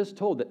 And we were just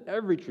told that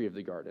every tree of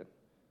the garden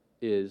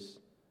is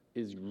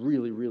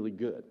really, really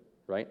good,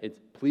 right? It's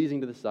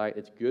pleasing to the sight.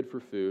 It's good for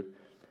food.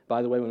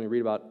 By the way, when we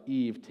read about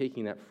Eve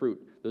taking that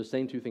fruit, those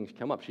same two things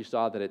come up. She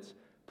saw that it's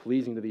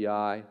pleasing to the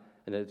eye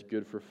and that it's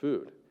good for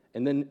food.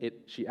 And then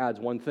she adds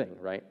one thing,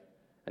 right?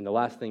 And the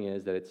last thing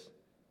is that it's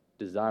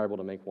desirable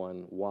to make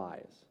one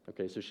wise.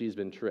 Okay, so she's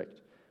been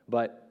tricked.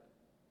 But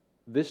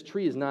this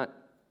tree is not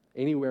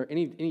anywhere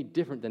any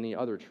different than any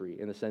other tree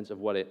in the sense of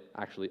what it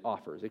actually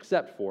offers,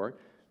 except for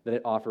that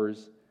it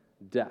offers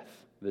death.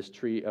 This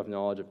tree of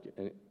knowledge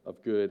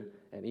of good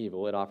and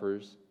evil, it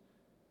offers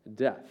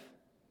death.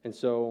 And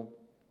so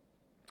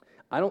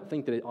I don't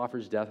think that it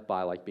offers death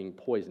by like being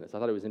poisonous. I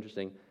thought it was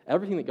interesting.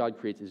 Everything that God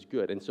creates is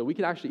good. And so we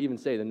could actually even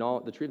say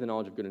the tree of the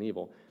knowledge of good and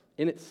evil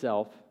in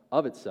itself,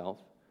 of itself,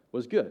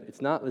 was good.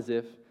 It's not as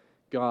if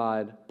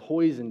God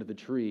poisoned the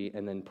tree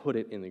and then put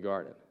it in the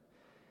garden.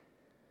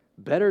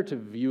 Better to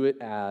view it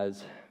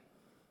as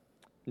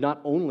not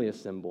only a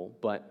symbol,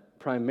 but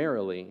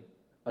primarily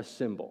a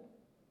symbol.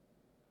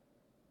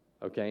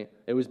 Okay?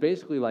 It was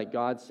basically like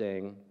God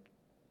saying,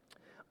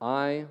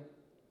 I'm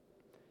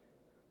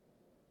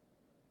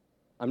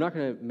not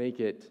going to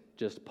make it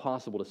just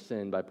possible to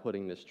sin by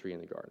putting this tree in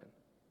the garden.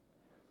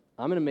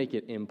 I'm going to make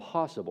it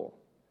impossible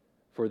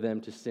for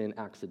them to sin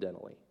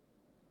accidentally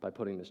by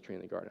putting this tree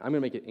in the garden. I'm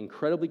going to make it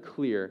incredibly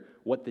clear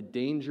what the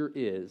danger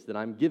is that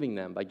I'm giving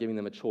them by giving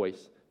them a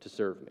choice to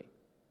serve me.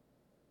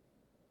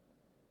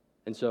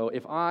 And so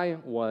if I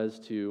was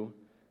to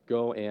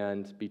go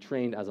and be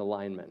trained as a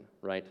lineman,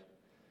 right?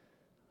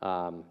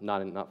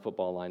 Not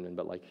football lineman,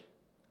 but like,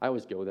 I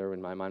always go there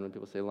in my mind when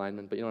people say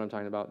lineman, but you know what I'm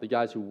talking about? The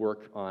guys who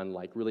work on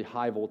like really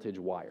high voltage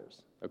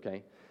wires,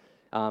 okay?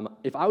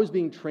 If I was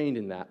being trained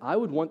in that, I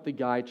would want the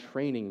guy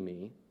training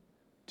me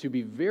to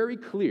be very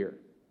clear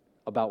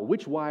about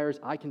which wires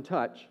I can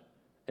touch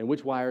and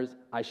which wires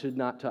I should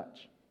not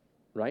touch,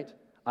 right?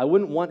 I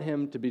wouldn't want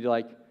him to be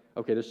like,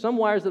 okay, there's some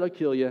wires that'll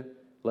kill you.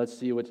 Let's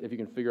see if you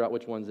can figure out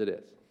which ones it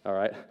is, all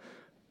right?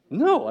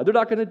 No, they're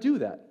not going to do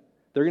that.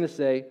 They're going to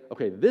say,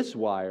 okay, this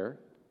wire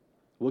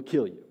will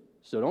kill you,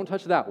 so don't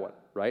touch that one,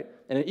 right?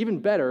 And even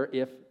better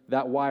if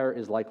that wire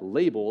is like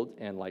labeled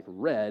and like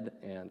red,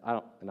 and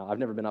I've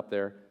never been up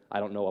there. I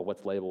don't know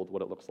what's labeled,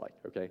 what it looks like,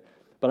 okay?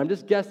 But I'm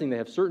just guessing they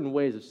have certain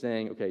ways of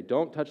saying, okay,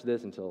 don't touch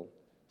this until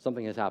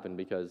something has happened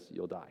because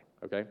you'll die,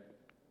 okay?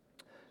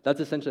 That's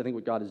essentially, I think,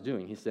 what God is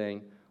doing. He's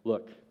saying,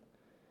 look,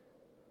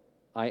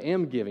 I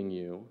am giving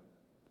you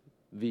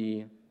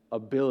the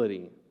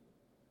ability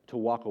to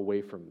walk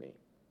away from me.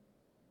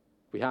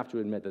 We have to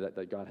admit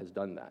that God has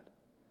done that.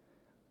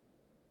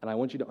 And I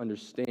want you to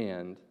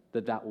understand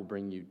that that will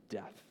bring you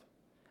death.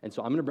 And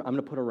so I'm going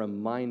to put a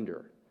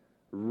reminder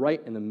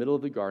right in the middle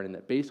of the garden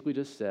that basically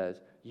just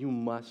says, you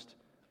must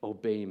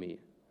obey me,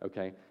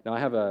 okay? Now I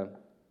have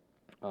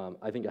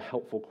I think a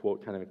helpful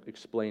quote kind of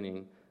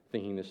explaining,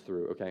 thinking this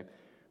through, okay?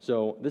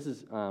 So this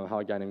is how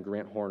a guy named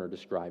Grant Horner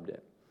described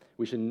it.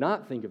 We should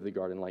not think of the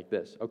garden like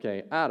this.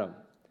 Okay, Adam,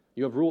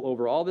 you have rule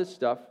over all this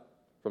stuff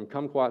from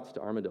kumquats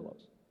to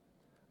armadillos.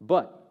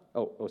 But,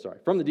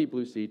 from the deep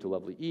blue sea to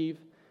lovely Eve.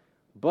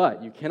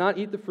 But you cannot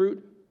eat the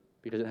fruit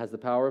because it has the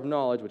power of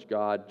knowledge which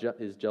God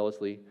is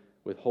jealously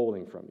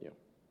withholding from you.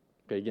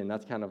 Okay, again,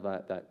 that's kind of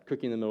that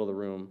cookie in the middle of the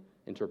room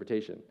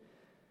interpretation.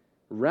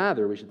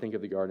 Rather, we should think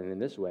of the garden in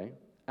this way.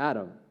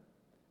 Adam,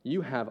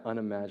 you have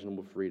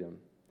unimaginable freedom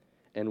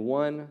and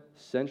one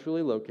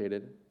centrally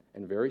located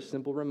and very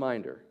simple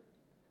reminder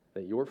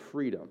that your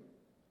freedom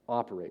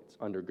operates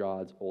under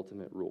God's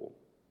ultimate rule.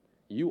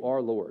 You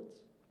are Lord's,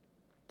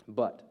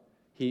 but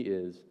He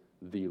is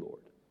the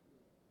Lord.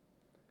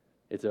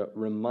 It's a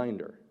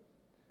reminder.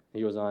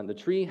 He goes on, the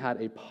tree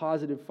had a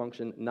positive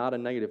function, not a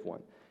negative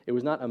one. It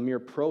was not a mere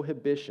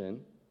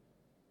prohibition,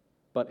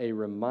 but a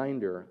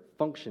reminder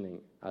functioning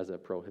as a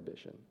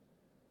prohibition.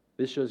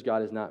 This shows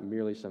God is not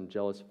merely some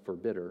jealous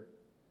forbidder,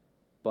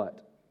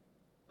 but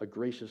a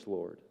gracious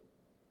Lord.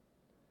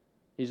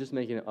 He's just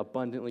making it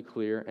abundantly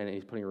clear, and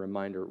he's putting a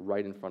reminder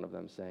right in front of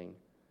them, saying,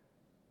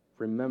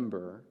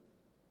 remember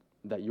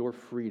that your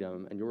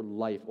freedom and your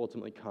life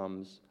ultimately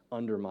comes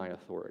under my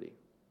authority.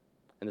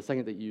 And the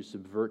second that you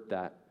subvert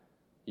that,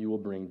 you will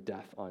bring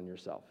death on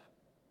yourself.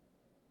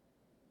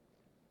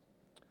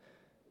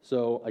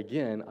 So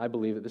again, I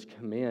believe that this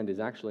command is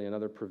actually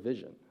another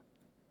provision.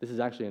 This is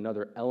actually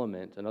another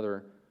element,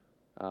 another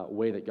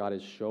way that God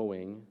is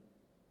showing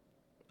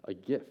a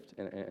gift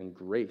and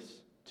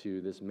grace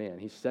to this man.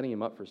 He's setting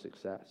him up for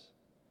success.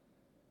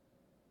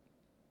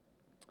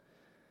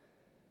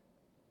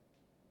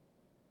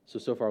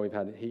 So far we've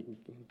had,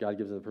 God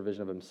gives the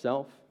provision of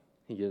himself.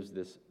 He gives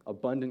this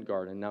abundant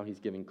garden. Now he's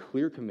giving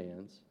clear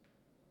commands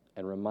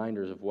and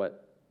reminders of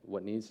what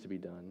needs to be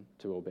done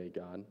to obey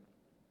God.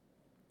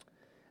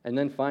 And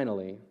then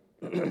finally,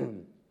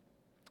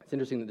 it's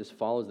interesting that this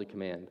follows the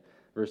command.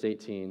 Verse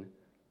 18,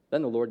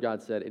 then the Lord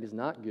God said, it is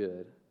not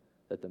good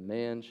that the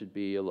man should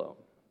be alone.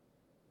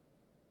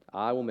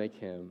 I will make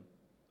him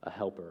a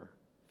helper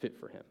fit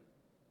for him.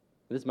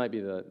 This might be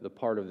the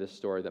part of this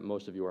story that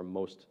most of you are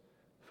most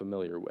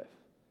familiar with.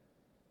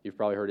 You've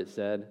probably heard it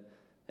said,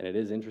 and it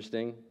is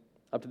interesting,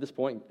 up to this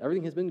point,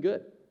 everything has been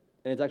good.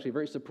 And it's actually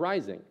very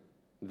surprising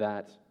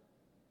that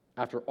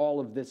after all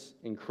of this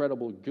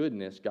incredible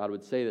goodness, God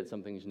would say that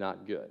something's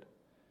not good.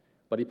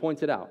 But he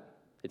points it out.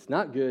 It's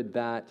not good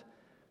that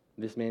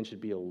this man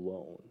should be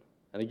alone.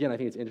 And again, I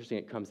think it's interesting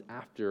it comes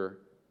after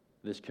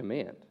this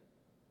command.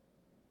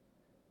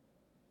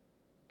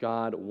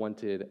 God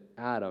wanted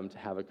Adam to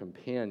have a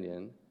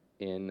companion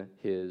in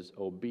his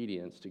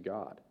obedience to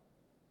God.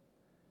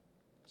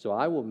 So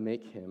I will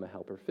make him a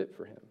helper fit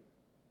for him.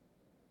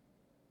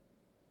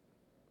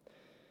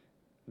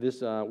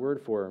 This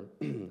word for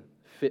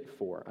fit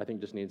for, I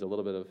think, just needs a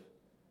little bit of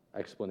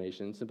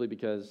explanation, simply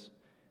because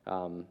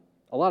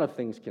a lot of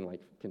things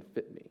can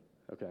fit me,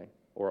 okay,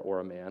 or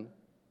a man,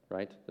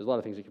 right? There's a lot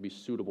of things that can be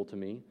suitable to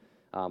me,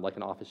 like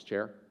an office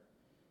chair,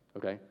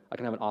 okay? I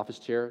can have an office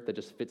chair that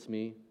just fits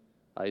me.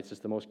 It's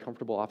just the most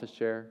comfortable office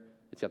chair.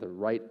 It's got the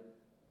right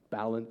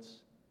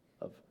balance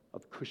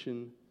of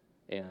cushion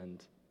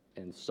and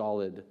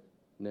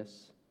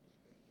solidness,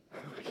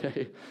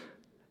 okay?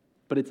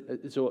 But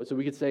it's so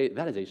we could say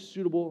that is a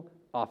suitable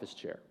office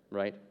chair,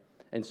 right?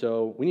 And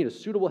so we need a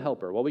suitable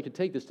helper. Well, we could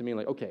take this to mean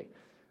like, okay,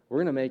 we're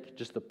going to make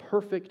just the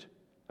perfect,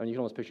 I mean, you can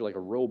almost picture like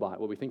a robot,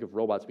 what we think of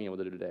robots being able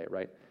to do today,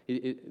 right?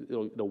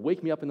 It'll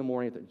wake me up in the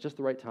morning at just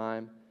the right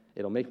time.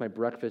 It'll make my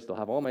breakfast. It'll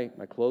have all my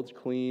clothes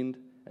cleaned,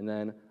 and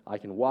then I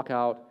can walk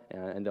out,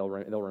 and they'll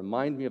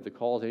remind me of the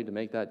calls I need to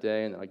make that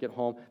day, and then I get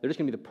home. They're just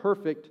going to be the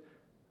perfect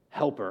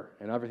helper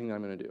in everything that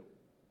I'm going to do.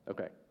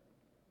 Okay.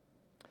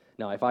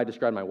 Now, if I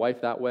describe my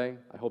wife that way,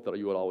 I hope that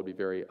you all would be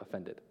very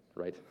offended,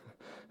 right?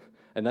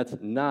 And that's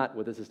not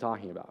what this is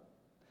talking about.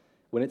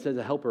 When it says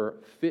a helper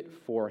fit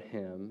for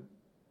him,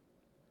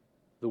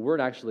 the word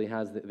actually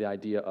has the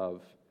idea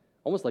of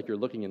almost like you're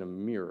looking in a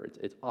mirror.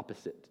 It's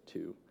opposite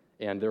to,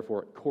 and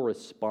therefore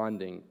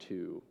corresponding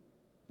to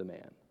the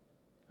man.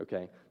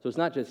 Okay? So it's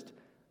not just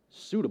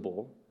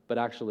suitable, but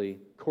actually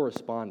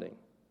corresponding.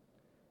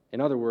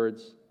 In other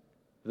words,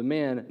 the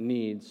man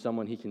needs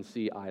someone he can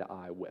see eye to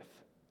eye with.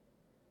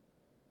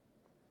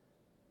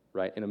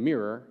 Right? In a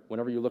mirror,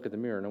 whenever you look at the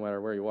mirror, no matter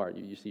where you are,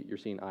 you're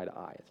seeing eye to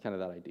eye. It's kind of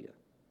that idea.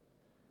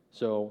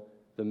 So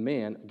the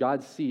man,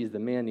 God sees the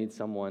man needs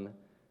someone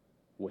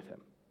with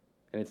him.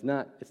 And it's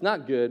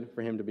not good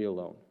for him to be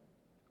alone.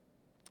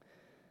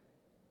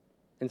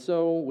 And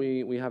so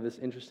we have this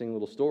interesting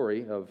little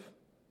story of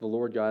the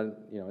Lord God.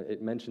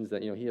 It mentions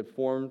that he had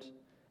formed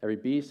every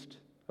beast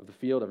of the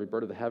field, every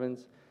bird of the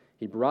heavens.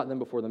 He brought them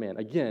before the man.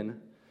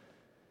 Again,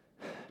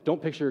 don't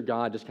picture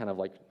God just kind of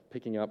like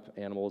picking up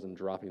animals and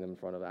dropping them in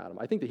front of Adam.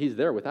 I think that he's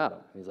there with Adam.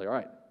 He's like, all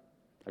right,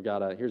 I've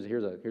got here's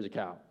a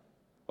cow.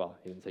 Well,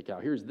 he didn't say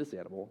cow. Here's this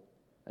animal.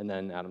 And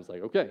then Adam's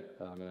like, okay,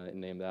 I'm going to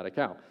name that a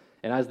cow.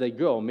 And as they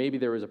go, maybe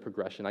there is a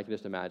progression. I can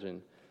just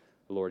imagine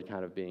the Lord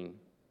kind of being,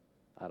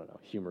 I don't know,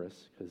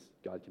 humorous, because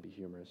God can be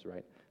humorous,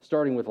 right?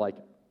 Starting with like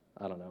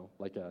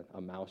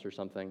a mouse or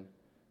something,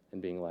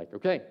 and being like,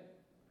 okay,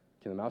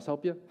 can the mouse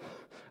help you?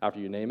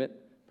 After you name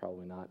it?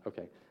 Probably not.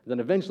 Okay. And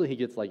then eventually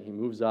he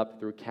moves up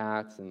through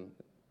cats and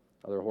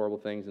other horrible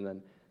things, and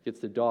then gets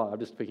to dog. I'm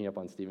just picking up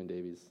on Stephen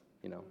Davies'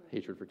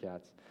 hatred for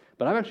cats.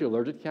 But I'm actually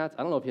allergic to cats.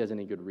 I don't know if he has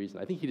any good reason.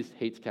 I think he just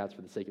hates cats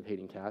for the sake of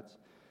hating cats,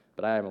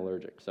 but I am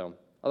allergic, so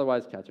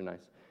otherwise cats are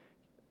nice.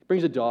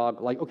 Brings a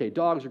dog. Like, okay,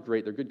 dogs are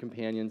great. They're good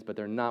companions, but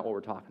they're not what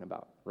we're talking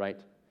about, right?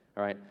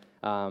 All right?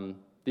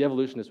 The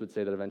evolutionists would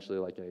say that eventually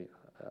like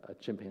a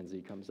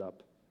chimpanzee comes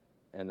up,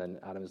 and then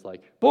Adam is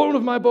like, bone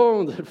of my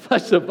bones and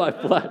flesh of my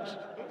flesh.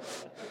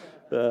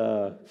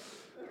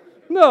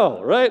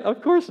 No, right?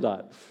 Of course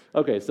not.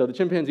 Okay, so the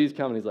chimpanzees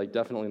come, and he's like,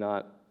 definitely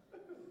not.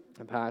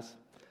 A pass.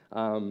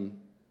 And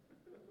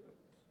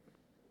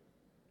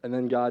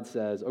then God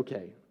says,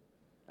 okay,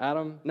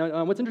 Adam.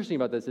 Now, what's interesting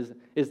about this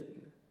is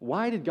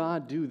why did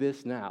God do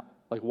this now?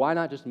 Like, why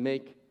not just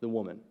make the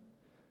woman?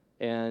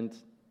 And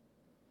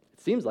it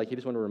seems like he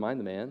just wanted to remind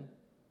the man,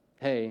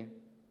 hey,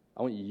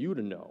 I want you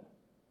to know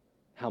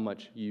how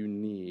much you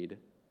need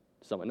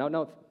someone.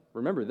 Now,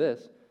 remember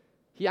this.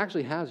 He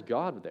actually has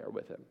God there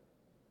with him.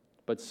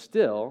 But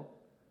still,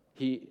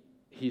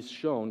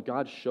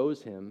 God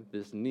shows him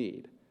this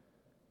need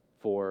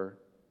for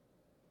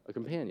a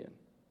companion.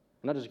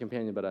 Not just a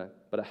companion, but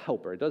a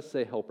helper. It does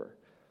say helper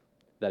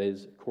that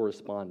is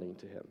corresponding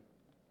to him.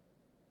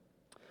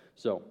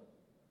 So,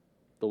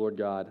 the Lord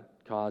God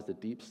caused a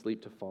deep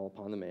sleep to fall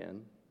upon the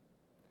man.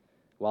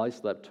 While he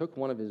slept, took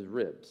one of his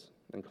ribs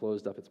and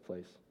closed up its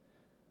place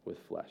with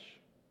flesh.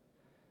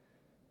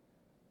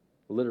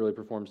 Literally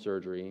performed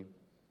surgery.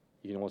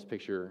 You can almost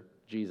picture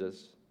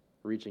Jesus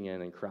reaching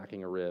in and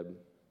cracking a rib,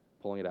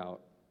 pulling it out.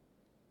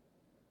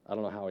 I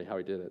don't know how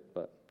he did it,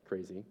 but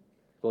crazy.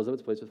 Closed up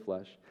its place with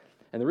flesh.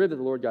 And the rib that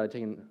the Lord God had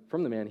taken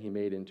from the man, he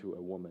made into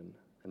a woman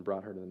and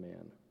brought her to the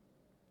man.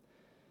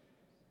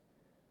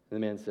 And the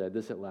man said,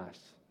 this at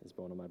last is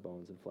bone of my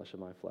bones and flesh of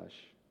my flesh.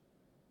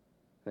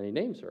 And he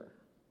names her.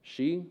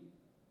 She'll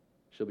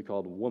be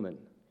called woman,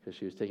 because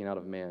she was taken out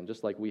of man.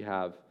 Just like we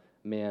have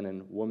man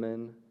and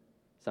woman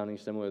sounding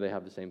similar, they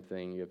have the same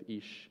thing. You have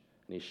Ish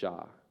and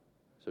Isha.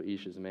 So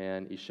Ish is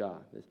man, Isha.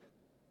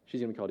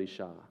 She's going to be called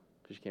Isha,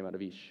 because she came out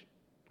of Ish.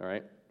 All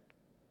right?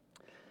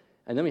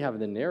 And then we have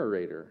the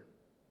narrator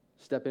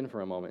step in for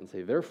a moment and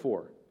say,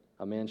 therefore,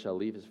 a man shall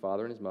leave his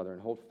father and his mother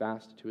and hold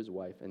fast to his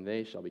wife, and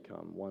they shall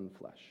become one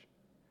flesh.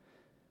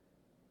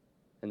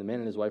 And the man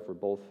and his wife were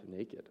both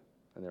naked,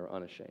 and they were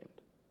unashamed.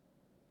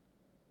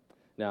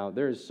 Now,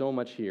 there is so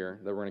much here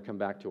that we're going to come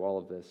back to all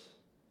of this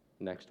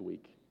next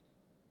week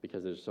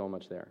because there's so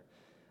much there.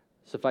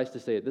 Suffice to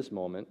say at this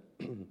moment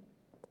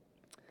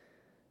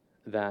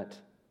that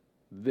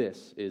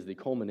this is the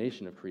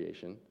culmination of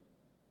creation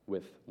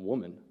with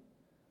woman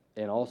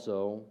and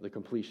also the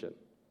completion.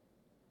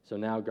 So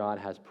now God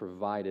has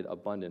provided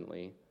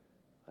abundantly,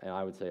 and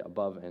I would say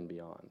above and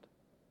beyond.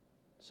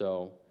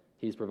 So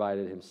he's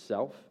provided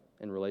himself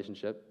in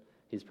relationship.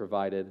 He's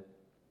provided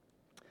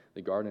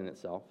the garden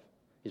itself.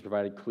 He's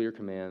provided clear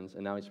commands,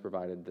 and now he's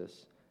provided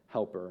this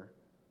helper,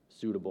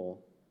 suitable,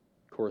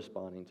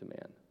 corresponding to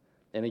man.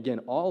 And again,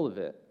 all of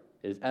it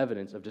is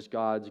evidence of just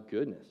God's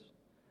goodness,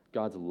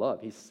 God's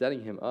love. He's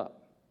setting him up.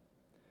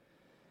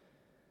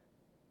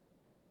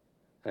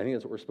 I think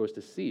that's what we're supposed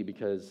to see,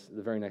 because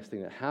the very next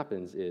thing that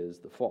happens is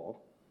the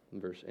fall,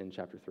 in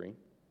chapter 3.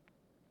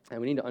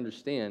 And we need to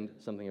understand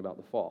something about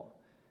the fall.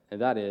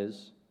 And that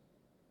is,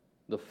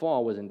 the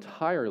fall was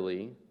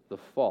entirely the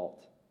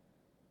fault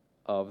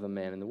of the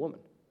man and the woman.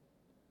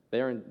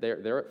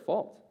 They're at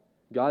fault.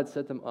 God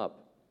set them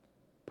up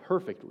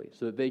perfectly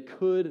so that they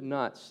could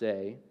not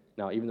say,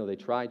 now even though they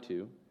tried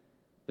to,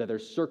 that their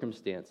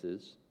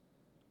circumstances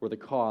were the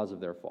cause of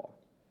their fall.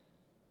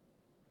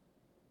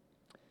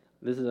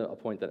 This is a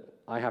point that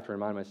I have to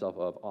remind myself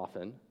of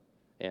often,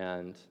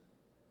 and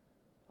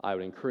I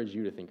would encourage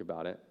you to think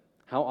about it.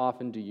 How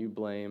often do you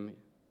blame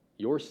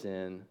your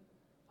sin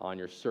on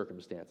your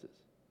circumstances?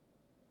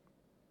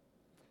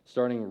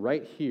 Starting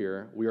right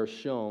here, we are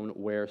shown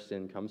where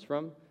sin comes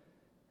from.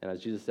 And as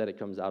Jesus said, it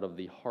comes out of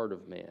the heart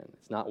of man.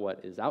 It's not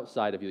what is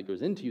outside of you that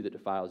goes into you that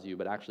defiles you,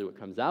 but actually what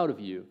comes out of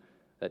you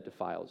that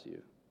defiles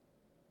you.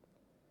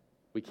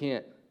 We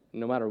can't,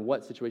 no matter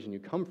what situation you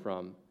come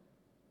from,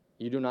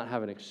 you do not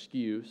have an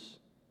excuse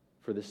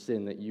for the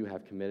sin that you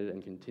have committed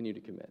and continue to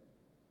commit.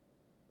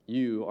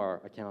 You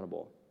are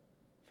accountable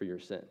for your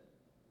sin.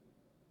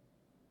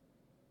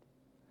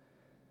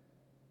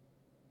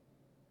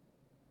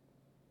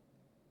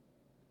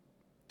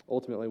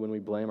 Ultimately, when we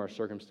blame our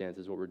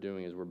circumstances, what we're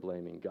doing is we're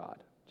blaming God.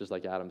 Just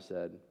like Adam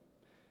said,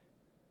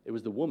 it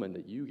was the woman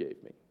that you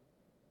gave me,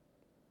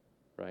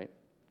 right?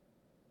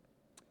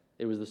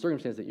 It was the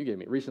circumstance that you gave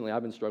me. Recently,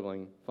 I've been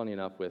struggling, funny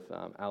enough, with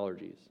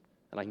allergies,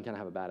 and I can kind of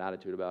have a bad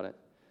attitude about it.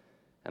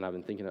 And I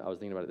was thinking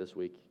about it this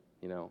week,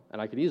 and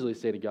I could easily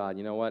say to God,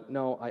 you know what?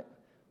 No,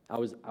 I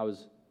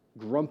was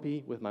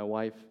grumpy with my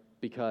wife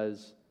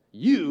because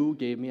you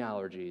gave me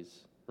allergies,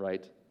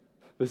 right?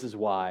 This is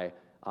why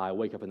I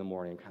wake up in the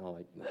morning kind of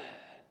like,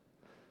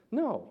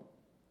 no,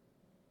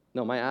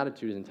 my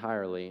attitude is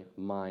entirely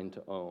mine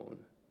to own,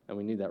 and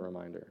we need that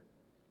reminder.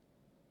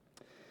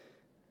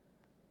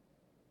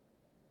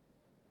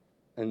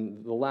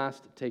 And the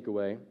last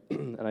takeaway,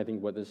 and I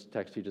think what this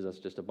text teaches us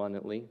just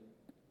abundantly,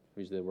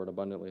 we use the word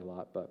abundantly a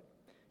lot, but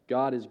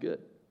God is good,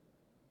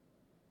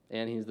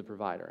 and he's the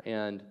provider.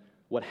 And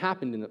what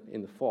happened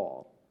in the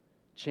fall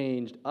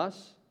changed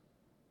us,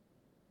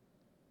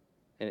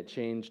 and it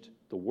changed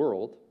the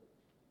world,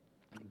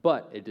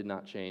 but it did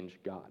not change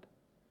God.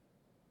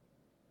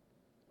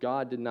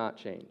 God did not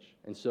change.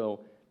 And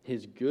so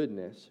his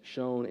goodness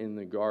shown in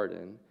the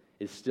garden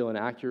is still an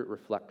accurate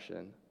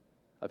reflection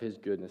of his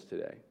goodness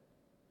today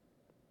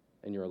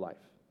in your life.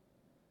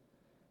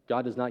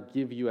 God does not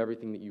give you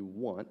everything that you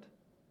want,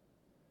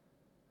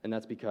 and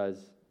that's because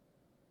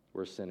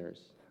we're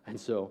sinners. And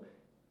so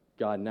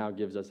God now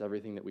gives us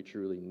everything that we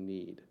truly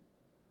need.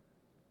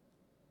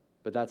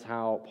 But that's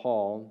how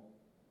Paul,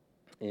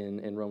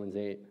 in Romans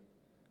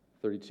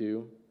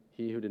 8:32,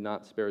 he who did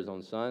not spare his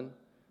own son,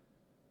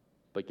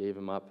 but gave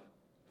him up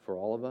for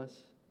all of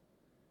us,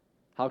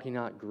 how can he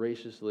not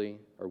graciously,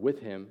 or with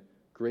him,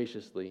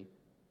 graciously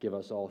give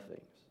us all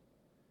things?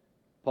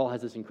 Paul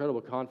has this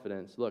incredible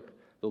confidence. Look,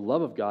 the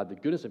love of God, the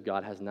goodness of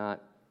God has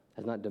not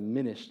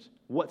diminished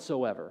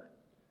whatsoever.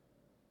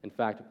 In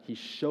fact, he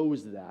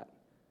shows that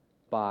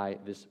by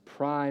this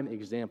prime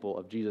example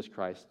of Jesus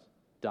Christ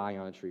dying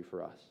on a tree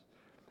for us.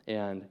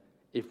 And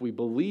if we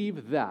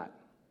believe that,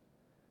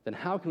 then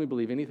how can we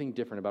believe anything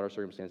different about our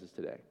circumstances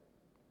today?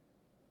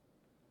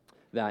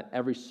 That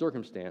every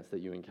circumstance that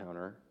you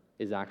encounter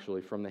is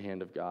actually from the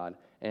hand of God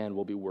and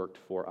will be worked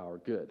for our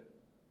good.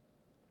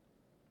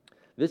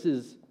 This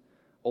is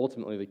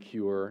ultimately the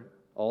cure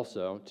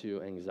also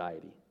to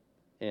anxiety.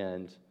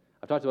 And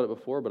I've talked about it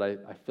before, but I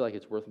feel like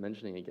it's worth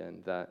mentioning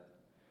again that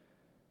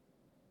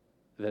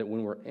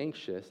when we're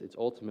anxious, it's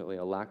ultimately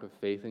a lack of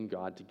faith in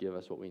God to give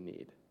us what we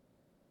need.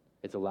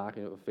 It's a lack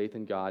of faith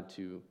in God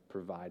to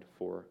provide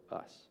for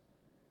us.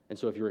 And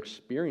so if you're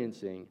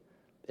experiencing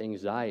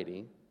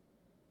anxiety,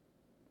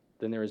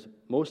 then there is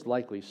most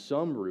likely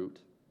some root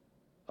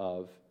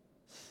of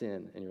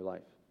sin in your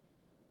life.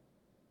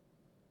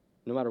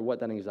 No matter what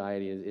that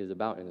anxiety is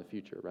about in the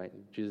future, right?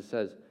 Jesus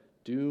says,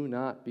 do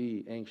not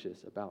be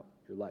anxious about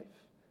your life,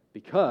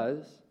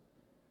 because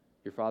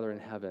your Father in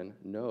heaven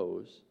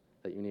knows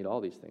that you need all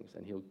these things,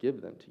 and he'll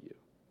give them to you.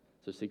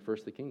 So seek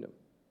first the kingdom.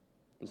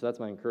 And so that's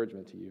my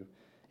encouragement to you.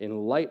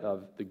 In light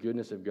of the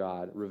goodness of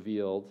God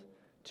revealed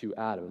to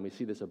Adam, and we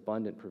see this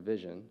abundant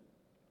provision,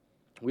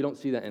 we don't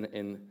see that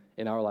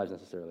in our lives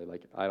necessarily.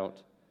 Like, I don't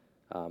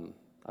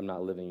I'm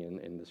not living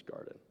in this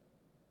garden.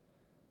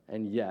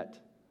 And yet,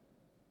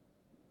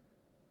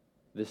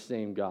 this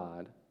same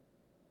God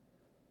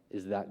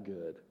is that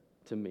good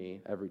to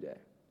me every day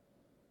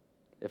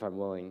if I'm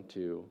willing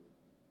to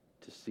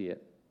see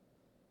it.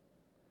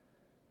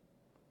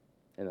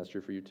 And that's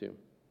true for you too.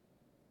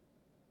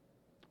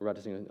 We're about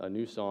to sing a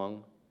new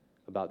song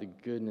about the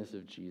goodness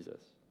of Jesus.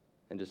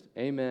 And just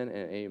amen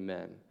and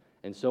amen.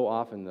 And so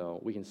often, though,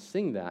 we can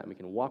sing that and we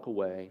can walk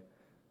away,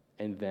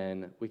 and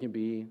then we can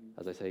be,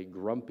 as I say,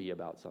 grumpy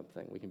about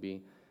something. We can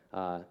be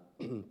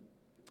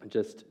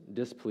just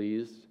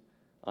displeased,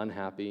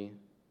 unhappy,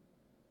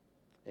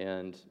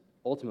 and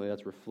ultimately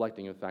that's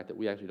reflecting the fact that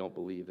we actually don't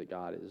believe that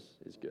God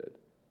is good.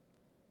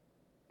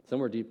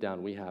 Somewhere deep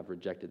down, we have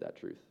rejected that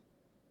truth.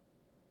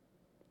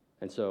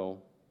 And so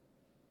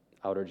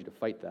I would urge you to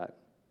fight that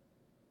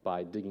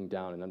by digging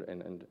down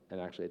and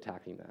actually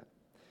attacking that.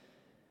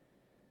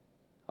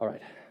 All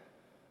right.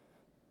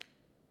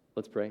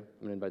 Let's pray. I'm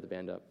going to invite the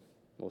band up.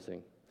 We'll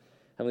sing.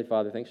 Heavenly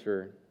Father, thanks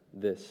for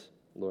this,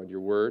 Lord, your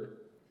word,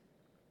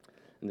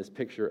 and this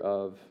picture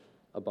of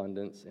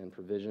abundance and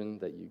provision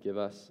that you give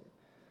us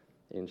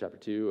in chapter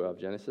 2 of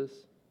Genesis.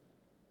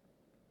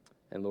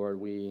 And Lord,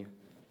 we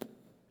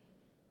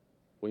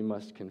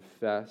must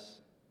confess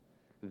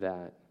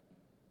that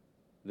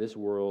this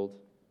world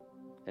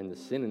and the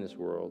sin in this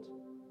world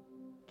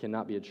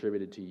cannot be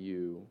attributed to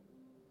you.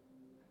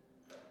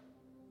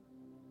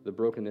 The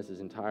brokenness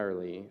is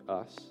entirely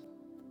us,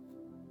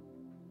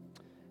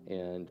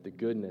 and the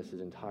goodness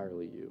is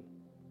entirely you.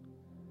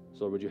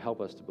 So Lord, would you help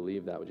us to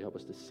believe that? Would you help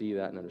us to see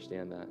that and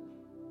understand that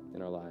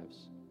in our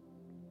lives?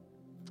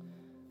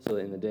 So that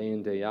in the day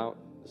in, day out,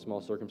 the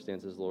small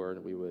circumstances,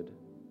 Lord, we would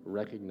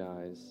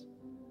recognize,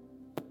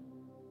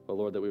 but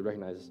Lord, that we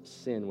recognize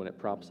sin when it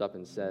props up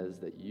and says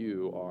that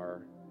you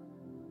are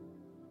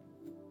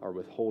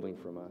withholding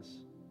from us.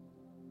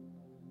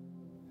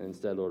 And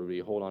instead, Lord, we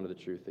hold on to the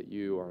truth that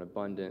you are an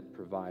abundant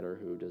provider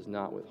who does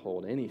not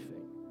withhold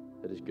anything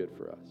that is good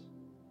for us.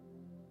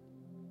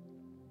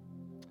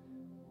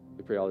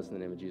 We pray all this in the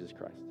name of Jesus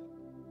Christ.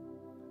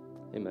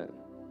 Amen.